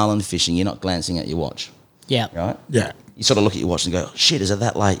marlin fishing, you're not glancing at your watch, Yeah. right? Yeah. You sort of look at your watch and go, oh, shit, is it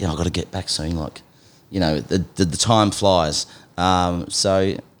that late? I've got to get back soon. Like, the time flies.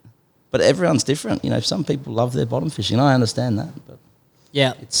 But everyone's different. Some people love their bottom fishing. I understand that, but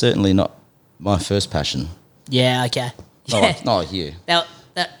Yeah. it's certainly not my first passion. Yeah, okay. Not like you. Now,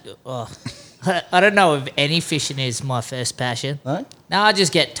 I don't know if any fishing is my first passion. No? No, I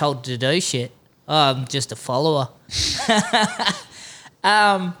just get told to do shit. I'm just a follower.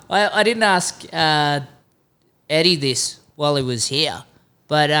 I didn't ask Eddie this while he was here,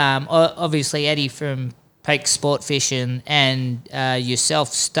 but obviously Eddie from Peak Sport Fishing and yourself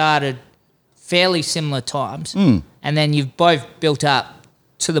started fairly similar times, and then you've both built up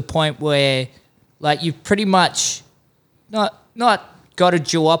to the point where, like, you've pretty much not got a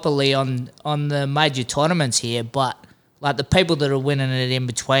duopoly on the major tournaments here, but like the people that are winning it in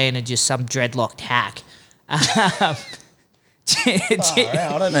between are just some dreadlocked hack. I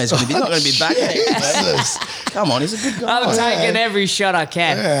don't know. He's not going to be back next. Come on, he's a good guy. I'm taking every shot I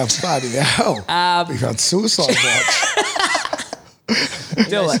can. Yeah, bloody hell. We've had suicide watch.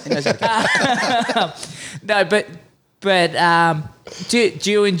 Do it. No, but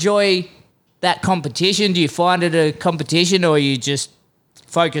do you enjoy that competition? Do you find it a competition, or are you just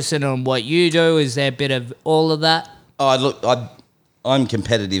focusing on what you do? Is there a bit of all of that? Oh, look, I'm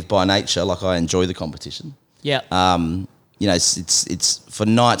competitive by nature. Like, I enjoy the competition. Yeah. It's for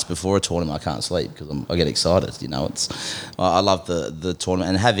nights before a tournament, I can't sleep because I get excited. I love the tournament,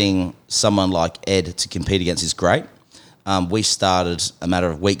 and having someone like Ed to compete against is great. We started a matter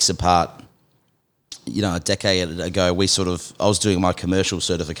of weeks apart. A decade ago, I was doing my commercial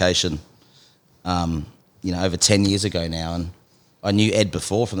certification, over 10 years ago now, and I knew Ed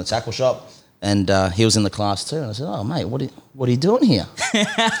before from the tackle shop, and he was in the class too. And I said, "Oh, mate, what are you doing here?"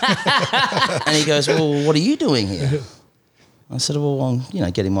 And he goes, "Well, what are you doing here?" I said, "Well, I'm,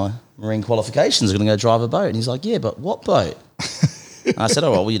 getting my marine qualifications. I'm going to go drive a boat." And he's like, "Yeah, but what boat?" And I said,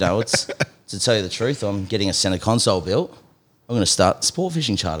 "Oh, well, it's to tell you the truth, I'm getting a centre console built. I'm going to start a sport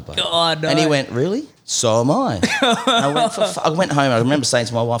fishing charter boat." Oh, no. And he went, "Really? So am I." I went home. I remember saying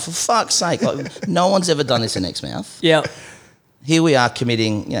to my wife, "For fuck's sake, like, no one's ever done this in Exmouth." Yeah. Here we are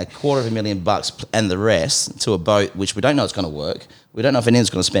committing, $250,000 and the rest to a boat which we don't know it's going to work. We don't know if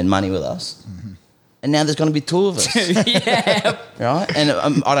anyone's going to spend money with us. Mm-hmm. And now there's going to be two of us. Yeah. Right? And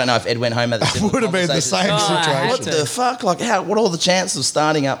I don't know if Ed went home at the Would have been the same situation. What the fuck? Like, what are all the chances of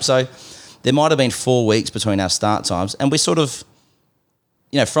starting up? So there might have been 4 weeks between our start times. And we sort of,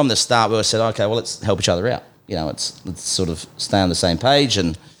 from the start, we said, okay, well, let's help each other out. Let's sort of stay on the same page,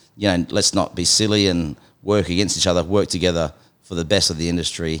 and, let's not be silly and work against each other, work together for the best of the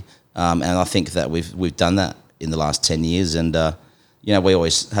industry. And I think that we've done that in the last 10 years. And, we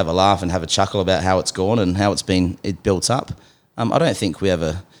always have a laugh and have a chuckle about how it's gone and how it built up. I don't think we have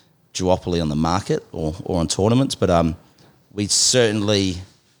a duopoly on the market or on tournaments, but we certainly,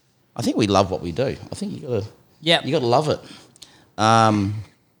 I think we love what we do. I think you got to love it.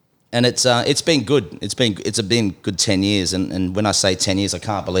 And it's been good. It's been good 10 years. And when I say 10 years, I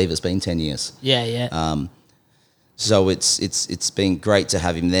can't believe it's been 10 years. Yeah, yeah. So it's been great to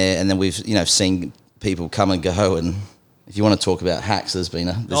have him there. And then we've, seen people come and go, and if you want to talk about hacks, there's been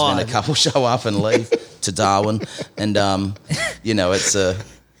a couple show up and leave to Darwin, and it's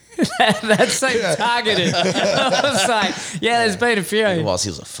That's so targeted. I was like, there's been a few. he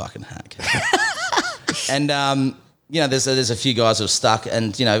was a fucking hack. And there's a few guys who have stuck,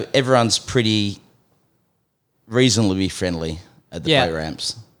 and everyone's pretty reasonably friendly at the boat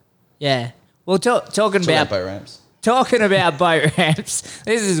ramps. Yeah. Well, talking Talk about boat ramps. Talking about boat ramps,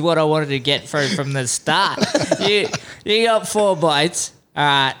 this is what I wanted to get through from the start. You got 4 boats, all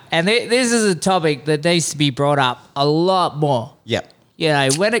right, and this is a topic that needs to be brought up a lot more. Yep. You know,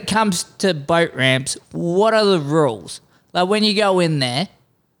 when it comes to boat ramps, what are the rules? Like when you go in there,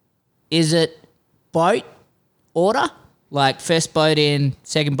 is it boat order? Like first boat in,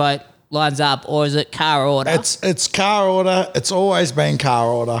 second boat lines up, or is it car order? It's car order. It's always been car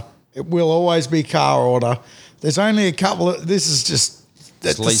order. It will always be car order. There's only a couple of. This is just.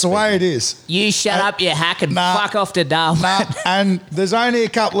 That's least the way people. it is. You shut up, you hack, and fuck off to Darwin. Nah, and there's only a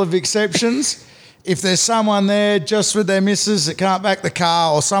couple of exceptions. If there's someone there just with their missus that can't back the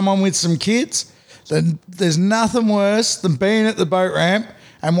car, or someone with some kids, then there's nothing worse than being at the boat ramp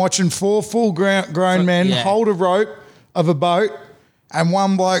and watching 4 full grown men Yeah. hold a rope of a boat, and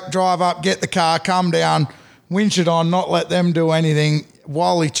one bloke drive up, get the car, come down, winch it on, not let them do anything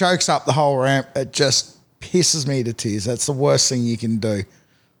while he chokes up the whole ramp. It just pisses me to tears. That's the worst thing you can do.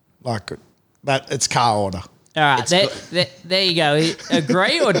 Like that, it's car order. All right, there you go.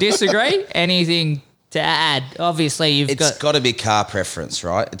 Agree or disagree? Anything to add? Obviously, It's got to be car preference,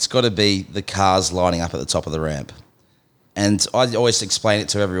 right? It's got to be the cars lining up at the top of the ramp. And I always explain it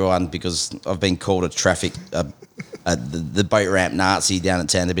to everyone because I've been called a traffic, the boat ramp Nazi down at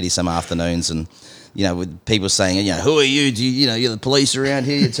Tantabiddy some afternoons, and you know, with people saying, you know, who are you? You're the police around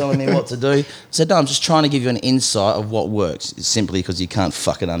here. You're telling me what to do. I said, no, I'm just trying to give you an insight of what works. It's simply because you can't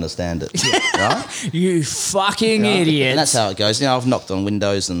fucking understand it, right? You fucking Right? idiots. And that's how it goes. You know, I've knocked on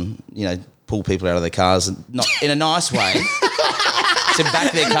windows and pull people out of their cars, and not in a nice way. To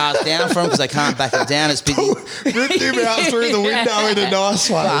back their cars down for them because they can't back it down. It's busy. Rip him out through the window in a nice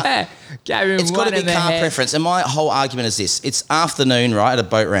way. It's got to be car preference. And my whole argument is this. It's afternoon, right, at a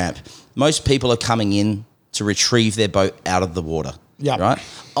boat ramp. Most people are coming in to retrieve their boat out of the water. Yep. Right?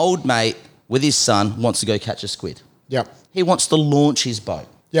 Old mate with his son wants to go catch a squid. Yep. He wants to launch his boat.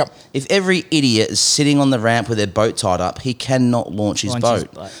 Yep. If every idiot is sitting on the ramp with their boat tied up, he cannot launch his boat.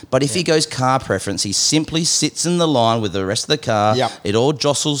 But if he goes car preference, he simply sits in the line with the rest of the car. Yep. It all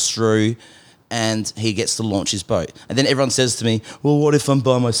jostles through, and he gets to launch his boat. And then everyone says to me, well, what if I'm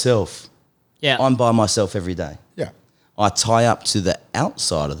by myself? Yeah. I'm by myself every day. Yeah. I tie up to the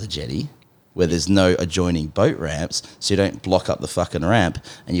outside of the jetty where there's no adjoining boat ramps, so you don't block up the fucking ramp,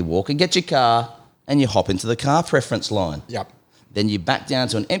 and you walk and get your car, and you hop into the car preference line. Yep. Then you back down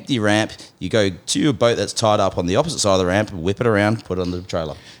to an empty ramp, you go to your boat that's tied up on the opposite side of the ramp, whip it around, put it on the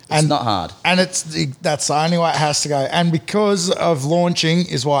trailer. It's not hard. And that's the only way it has to go. And because of launching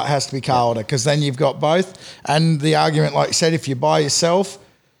is why it has to be car order, because then you've got both. And the argument, like you said, if you're by yourself,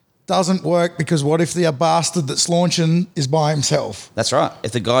 doesn't work, because what if the bastard that's launching is by himself? That's right.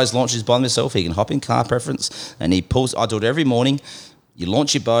 If the guy's launches by himself, he can hop in car preference, and he pulls. I do it every morning. You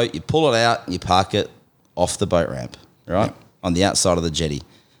launch your boat, you pull it out, and you park it off the boat ramp, right? On the outside of the jetty.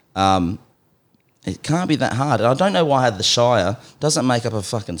 It can't be that hard. And I don't know why the Shire doesn't make up a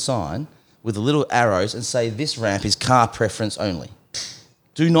fucking sign with the little arrows and say this ramp is car preference only.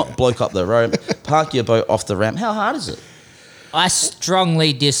 Do not block up the ramp. Park your boat off the ramp. How hard is it? I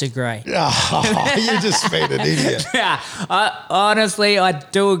strongly disagree. Oh, you just been an idiot. Yeah, honestly, I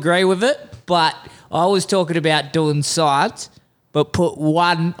do agree with it, but I was talking about doing sides, but put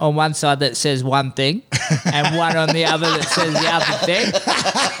one on one side that says one thing and one on the other that says the other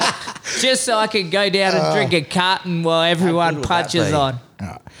thing, just so I can go down and drink a carton while everyone would that punches be? on.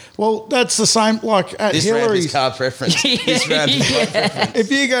 Well, that's the same, like at This ramp Hillary's. is car preference. This ramp is car preference.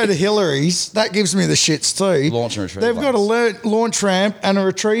 If you go to Hillary's, that gives me the shits too. Launch and retrieve They've got a launch ramp and a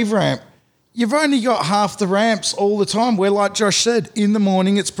retrieve ramp. You've only got half the ramps all the time. Where, like Josh said, in the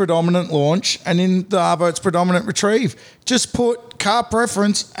morning it's predominant launch, and in the arvo it's predominant retrieve. Just put car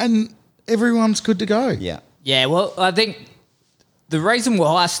preference and everyone's good to go. Yeah. Yeah, well, I think the reason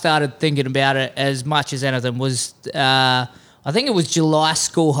why I started thinking about it as much as anything was, I think it was July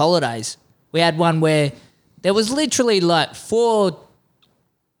school holidays. We had one where there was literally like 4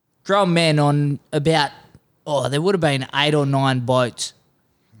 grown men on about, there would have been 8 or 9 boats,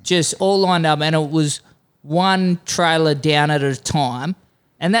 just all lined up, and it was one trailer down at a time,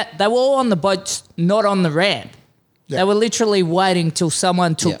 and that they were all on the boats, not on the ramp. Yeah. They were literally waiting till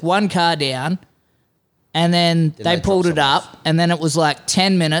someone took one car down, and then they they pulled drop it up, and then it was like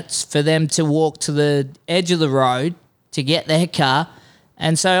 10 minutes for them to walk to the edge of the road to get their car,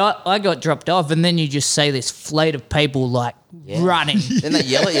 And so I got dropped off, and then you just see this fleet of people like running. Then they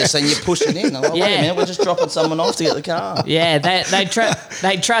yell at you saying you're pushing in. I'm like, wait Yeah. a minute, we're just dropping someone off to get the car. Yeah,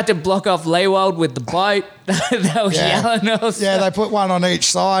 they tried to block off Leewald with the boat. They were yelling at us. Yeah, they put one on each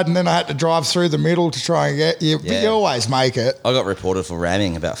side, and then I had to drive through the middle to try and get you. But Yeah. you always make it. I got reported for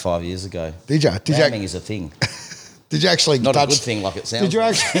ramming about 5 years ago. Did you? Ramming is a thing. Did you actually Not touch? a good thing like it sounds Did you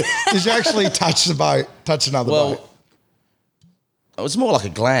like. actually? Did you actually touch the boat? Touch another boat? Well, it was more like a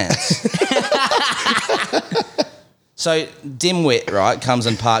glance. So Dimwit, right, comes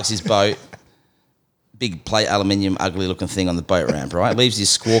and parks his boat, big plate aluminium, ugly looking thing on the boat ramp, right? Leaves his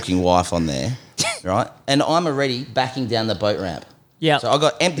squawking wife on there, right? And I'm already backing down the boat ramp. Yeah. So I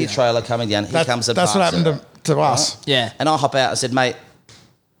got empty trailer coming down. He comes and That's what parks happened it, to us. right? Yeah. And I hop out. I said, mate,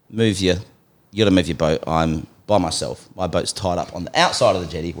 you got to move your boat. I'm by myself. My boat's tied up on the outside of the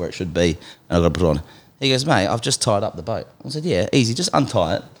jetty where it should be, and I've got to put it on. He goes, mate, I've just tied up the boat. I said, yeah, easy. Just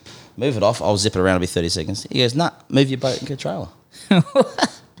untie it, move it off. I'll zip it around. It'll be 30 seconds. He goes, nah, move your boat and get a trailer. I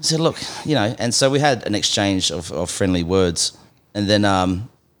said, look, and so we had an exchange of friendly words. And then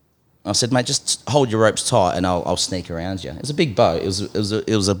I said, mate, just hold your ropes tight and I'll sneak around you. It was a big boat.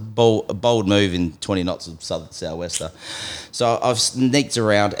 It was a bold move in 20 knots of southwester. So I've sneaked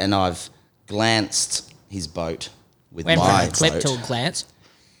around and I've glanced his boat with Went from my a clip boat. to a glance.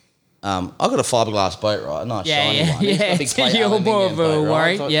 I've got a fiberglass boat, right? A nice shiny one. He's got a big So plate you're aluminium more of a boat,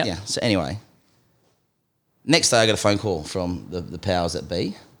 right? worry. Yep. Yeah. So anyway, next day I got a phone call from the powers that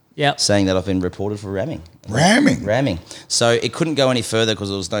be Yep. saying that I've been reported for ramming. Ramming. So it couldn't go any further because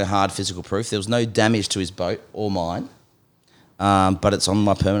there was no hard physical proof. There was no damage to his boat or mine, but it's on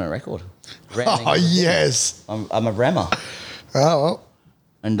my permanent record. Ramming. Oh yes. I'm a rammer. Oh well.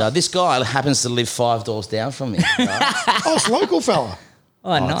 And this guy happens to live 5 doors down from me. Right? Oh, it's a local fella.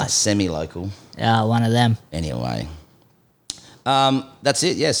 Oh, It's nice. semi-local. Yeah, one of them. Anyway, that's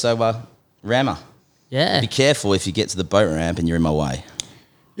it. Yeah, so rammer. Yeah. Be careful if you get to the boat ramp and you're in my way.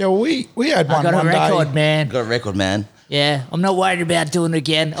 Yeah, well, we had I one got a one record, day. man. Got a record, man. Yeah, I'm not worried about doing it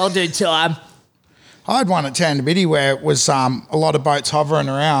again. I'll do time. I had one at Tandabiddy where it was a lot of boats hovering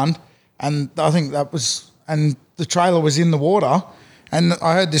around, and I think that was, and the trailer was in the water, and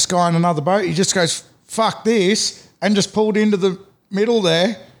I heard this guy in another boat. He just goes, "Fuck this," and just pulled into the middle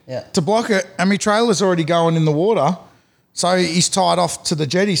there to block it, and my trailer's already going in the water, so he's tied off to the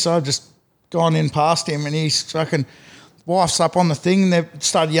jetty. So I've just gone in past him, and he's fucking wife's up on the thing, and they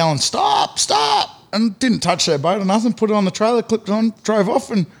started yelling, "Stop, stop!" and didn't touch their boat or nothing. Put it on the trailer, clipped it on, drove off,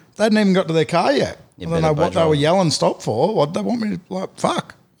 and they hadn't even got to their car yet. You I don't better know boat what they were driver. yelling stop for. What they want me to, like,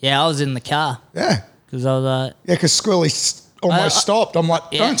 fuck. Yeah, I was in the car Yeah. because I was like, Yeah, because Squilly almost stopped. I'm like,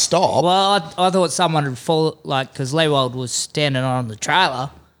 yeah. don't stop. Well, I thought someone had fallen, like, because Leewald was standing on the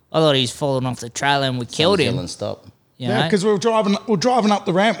trailer. I thought he's fallen off the trailer and we killed him. Yelling stop. You Yeah, know? because we were driving up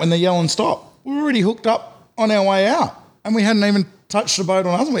the ramp when they're yelling stop. We were already hooked up on our way out, and we hadn't even touched the boat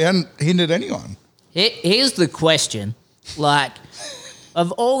or nothing. We hadn't hindered anyone. Here's the question: like,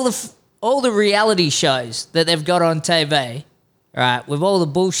 of all the reality shows that they've got on TV, right, with all the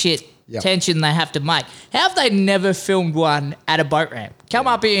bullshit Yep. tension they have to make, how have they never filmed one at a boat ramp? Come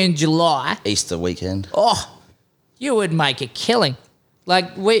up here in July, Easter weekend. oh, you would make a killing.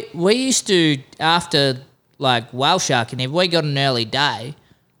 Like we used to, after like whale sharking, if we got an early day,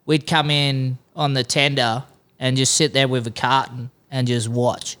 we'd come in on the tender and just sit there with a carton and just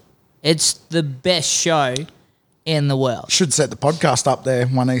watch. It's the best show in the world. Should set the podcast up there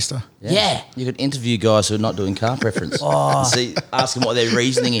one Easter. Yeah. You could interview guys who are not doing car preference. And see, ask them what their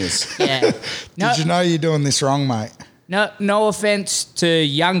reasoning is. Yeah. No, Did you know you're doing this wrong, mate? no offense to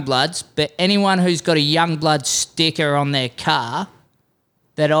Youngbloods, but anyone who's got a Youngblood sticker on their car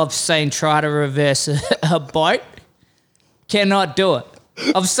that I've seen try to reverse a boat cannot do it.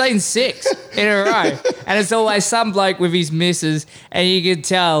 I've seen 6 in a row, and it's always some bloke with his missus, and you can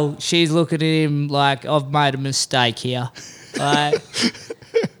tell she's looking at him like, I've made a mistake here.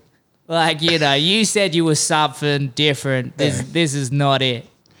 Like, you said you were something different. This is not it.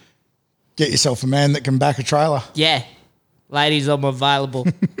 Get yourself a man that can back a trailer. Yeah. Ladies, I'm available.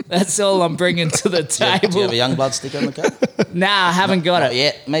 That's all I'm bringing to the Do you have table. a young blood sticker on the car? Nah, I haven't got Not it.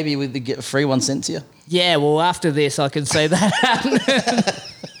 yet. Maybe we could get a free one sent to you. Yeah, well, after this, I can see that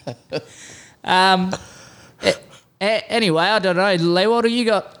happening. Anyway, I don't know. Leewald, have you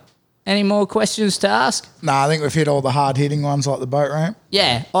got any more questions to ask? No, I think we've hit all the hard-hitting ones like the boat ramp.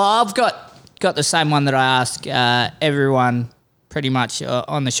 Yeah. Well, I've got the same one that I ask everyone pretty much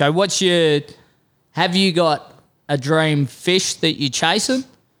on the show. Have you got a dream fish that you're chasing?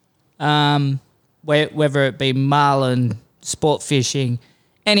 Whether it be marlin, sport fishing.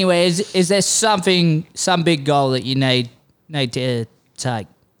 Anyway, is there some big goal that you need to take?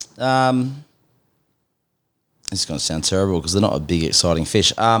 It's going to sound terrible because they're not a big, exciting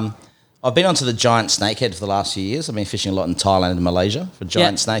fish. I've been onto the giant snakehead for the last few years. I've been fishing a lot in Thailand and Malaysia for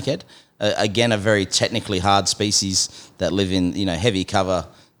giant snakehead. Again, a very technically hard species that live in heavy cover.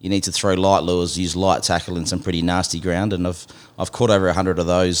 You need to throw light lures, use light tackle in some pretty nasty ground, and I've caught over 100 of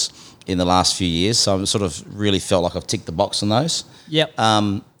those in the last few years. So I'm sort of really felt like I've ticked the box on those. Yep.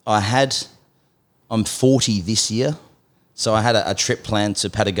 I'm 40 this year, so I had a trip planned to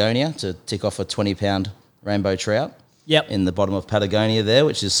Patagonia to tick off a 20-pound rainbow trout. Yep. In the bottom of Patagonia there,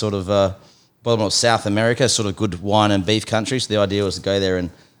 which is sort of bottom of South America, sort of good wine and beef country. So the idea was to go there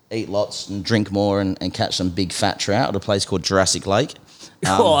and eat lots and drink more and catch some big fat trout at a place called Jurassic Lake.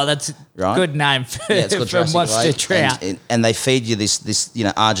 That's a right? good name for, It's called for Jurassic monster Lake. trout. And they feed you this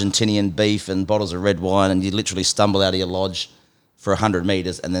Argentinian beef and bottles of red wine, and you literally stumble out of your lodge for 100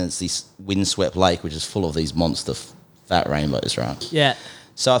 metres, and then it's this windswept lake, which is full of these monster fat rainbows, right? Yeah.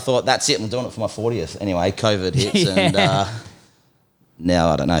 So I thought, that's it, I'm doing it for my 40th. Anyway, COVID hits, and now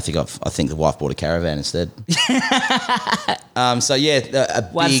I don't know, I think the wife bought a caravan instead. Once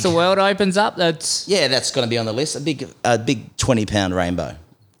the world opens up, that's going to be on the list. A big 20-pound rainbow.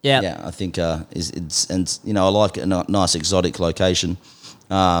 yeah. I think I like a nice exotic location.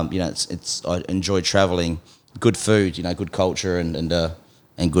 I enjoy traveling. Good food, good culture,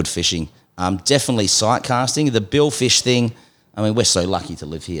 and good fishing. Definitely sight casting. The billfish thing. I mean, we're so lucky to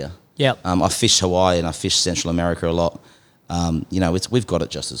live here. Yep. I fish Hawaii and I fish Central America a lot. We've got it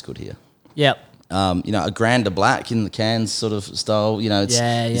just as good here. Yep. A Grander Black in the cans sort of style.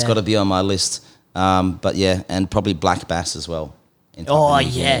 It's got to be on my list. And probably black bass as well.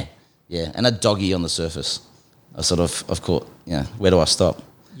 Yeah, and a doggy on the surface. I've caught. Where do I stop?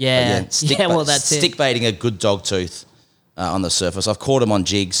 Yeah. That's it. Stick baiting a good dog tooth on the surface. I've caught them on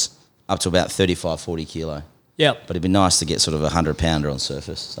jigs up to about 35, 40 kilo. Yep. But it'd be nice to get sort of a 100-pounder on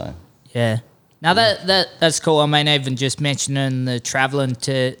surface. So Yeah. Now that's cool. I mean, even just mentioning the travelling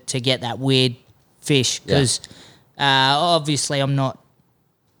to get that weird fish, because obviously I'm not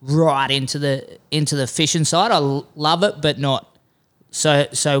right into the fishing side. I love it, but not.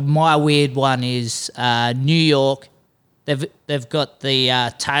 So my weird one is New York. They've got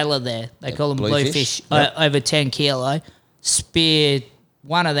the tailor there. They call them bluefish, over 10 kilo. Speared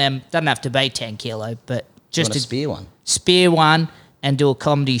one of them. Doesn't have to be 10 kilo, but just spear one and do a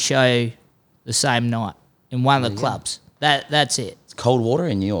comedy show the same night in one of the clubs. That's it. It's cold water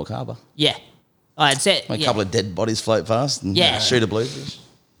in New York Harbour. Yeah. It's it. A couple of dead bodies float past and shoot a bluefish.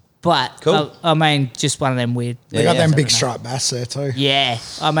 But cool. I mean, just one of them weird. They got them big striped bass there too. Yeah.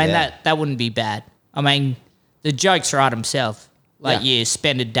 I mean, that wouldn't be bad. I mean, the joke's right himself. Like you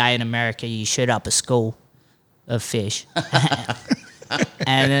spend a day in America, you shoot up a school of fish.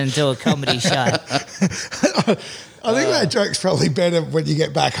 And then do a comedy show. I think that joke's probably better when you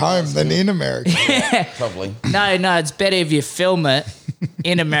get back home than in America. Probably. No, it's better if you film it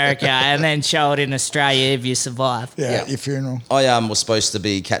in America and then show it in Australia if you survive. Yeah, your funeral. I was supposed to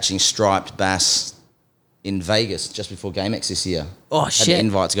be catching striped bass in Vegas just before GameX this year. Oh, Had shit. the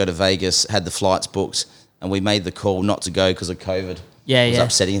invite to go to Vegas, had the flights booked, and we made the call not to go because of COVID. Yeah, It was yeah.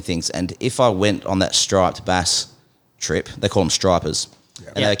 upsetting things. And if I went on that striped bass trip, they call them stripers,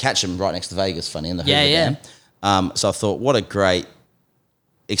 and they catch them right next to Vegas, funny, in the Hoover Dam. So I thought, what a great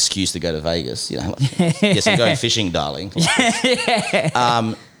excuse to go to Vegas. Yes, I'm going fishing, darling.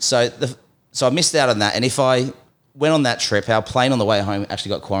 So I missed out on that. And if I went on that trip, our plane on the way home actually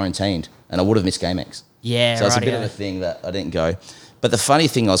got quarantined, and I would have missed GameX. Yeah, So it's a bit of a thing that I didn't go. But the funny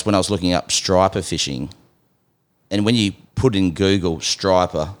thing was when I was looking up striper fishing, and when you put in Google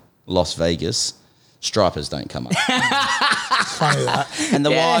striper Las Vegas, stripers don't come up. It's funny that. And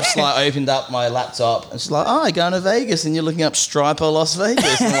the wife's like opened up my laptop and she's like, "Oh, you're going to Vegas," and you're looking up striper Las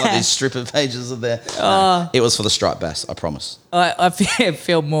Vegas, and like these stripper pages are there. It was for the striped bass, I promise. I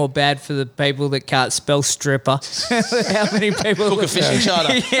feel more bad for the people that can't spell stripper. How many people Book a fishing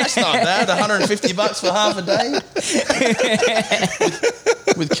charter. That's not bad. $150 for half a day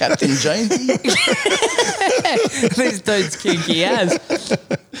with Captain Jonesy. This dude's kinky as.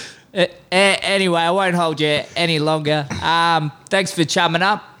 Anyway, I won't hold you any longer. Thanks for chumming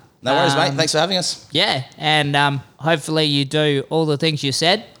up. No worries, mate. Thanks for having us. Yeah, and hopefully you do all the things you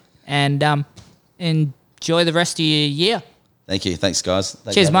said, and enjoy the rest of your year. Thank you. Thanks, guys.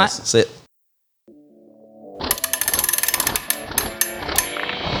 Thanks Cheers, for having mate. us. See it.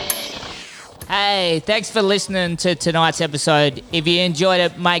 Hey, thanks for listening to tonight's episode. If you enjoyed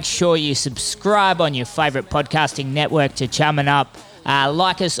it, make sure you subscribe on your favourite podcasting network to Chumming Up.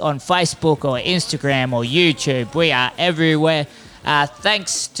 Like us on Facebook or Instagram or YouTube. We are everywhere.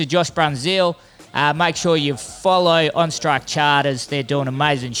 Thanks to Josh Brunzil. Make sure you follow On Strike Charters. They're doing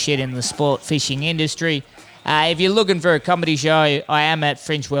amazing shit in the sport fishing industry. If you're looking for a comedy show, I am at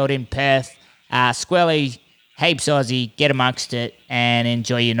Fringe World in Perth. Squelly, heaps Aussie, get amongst it and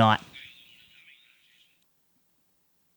enjoy your night.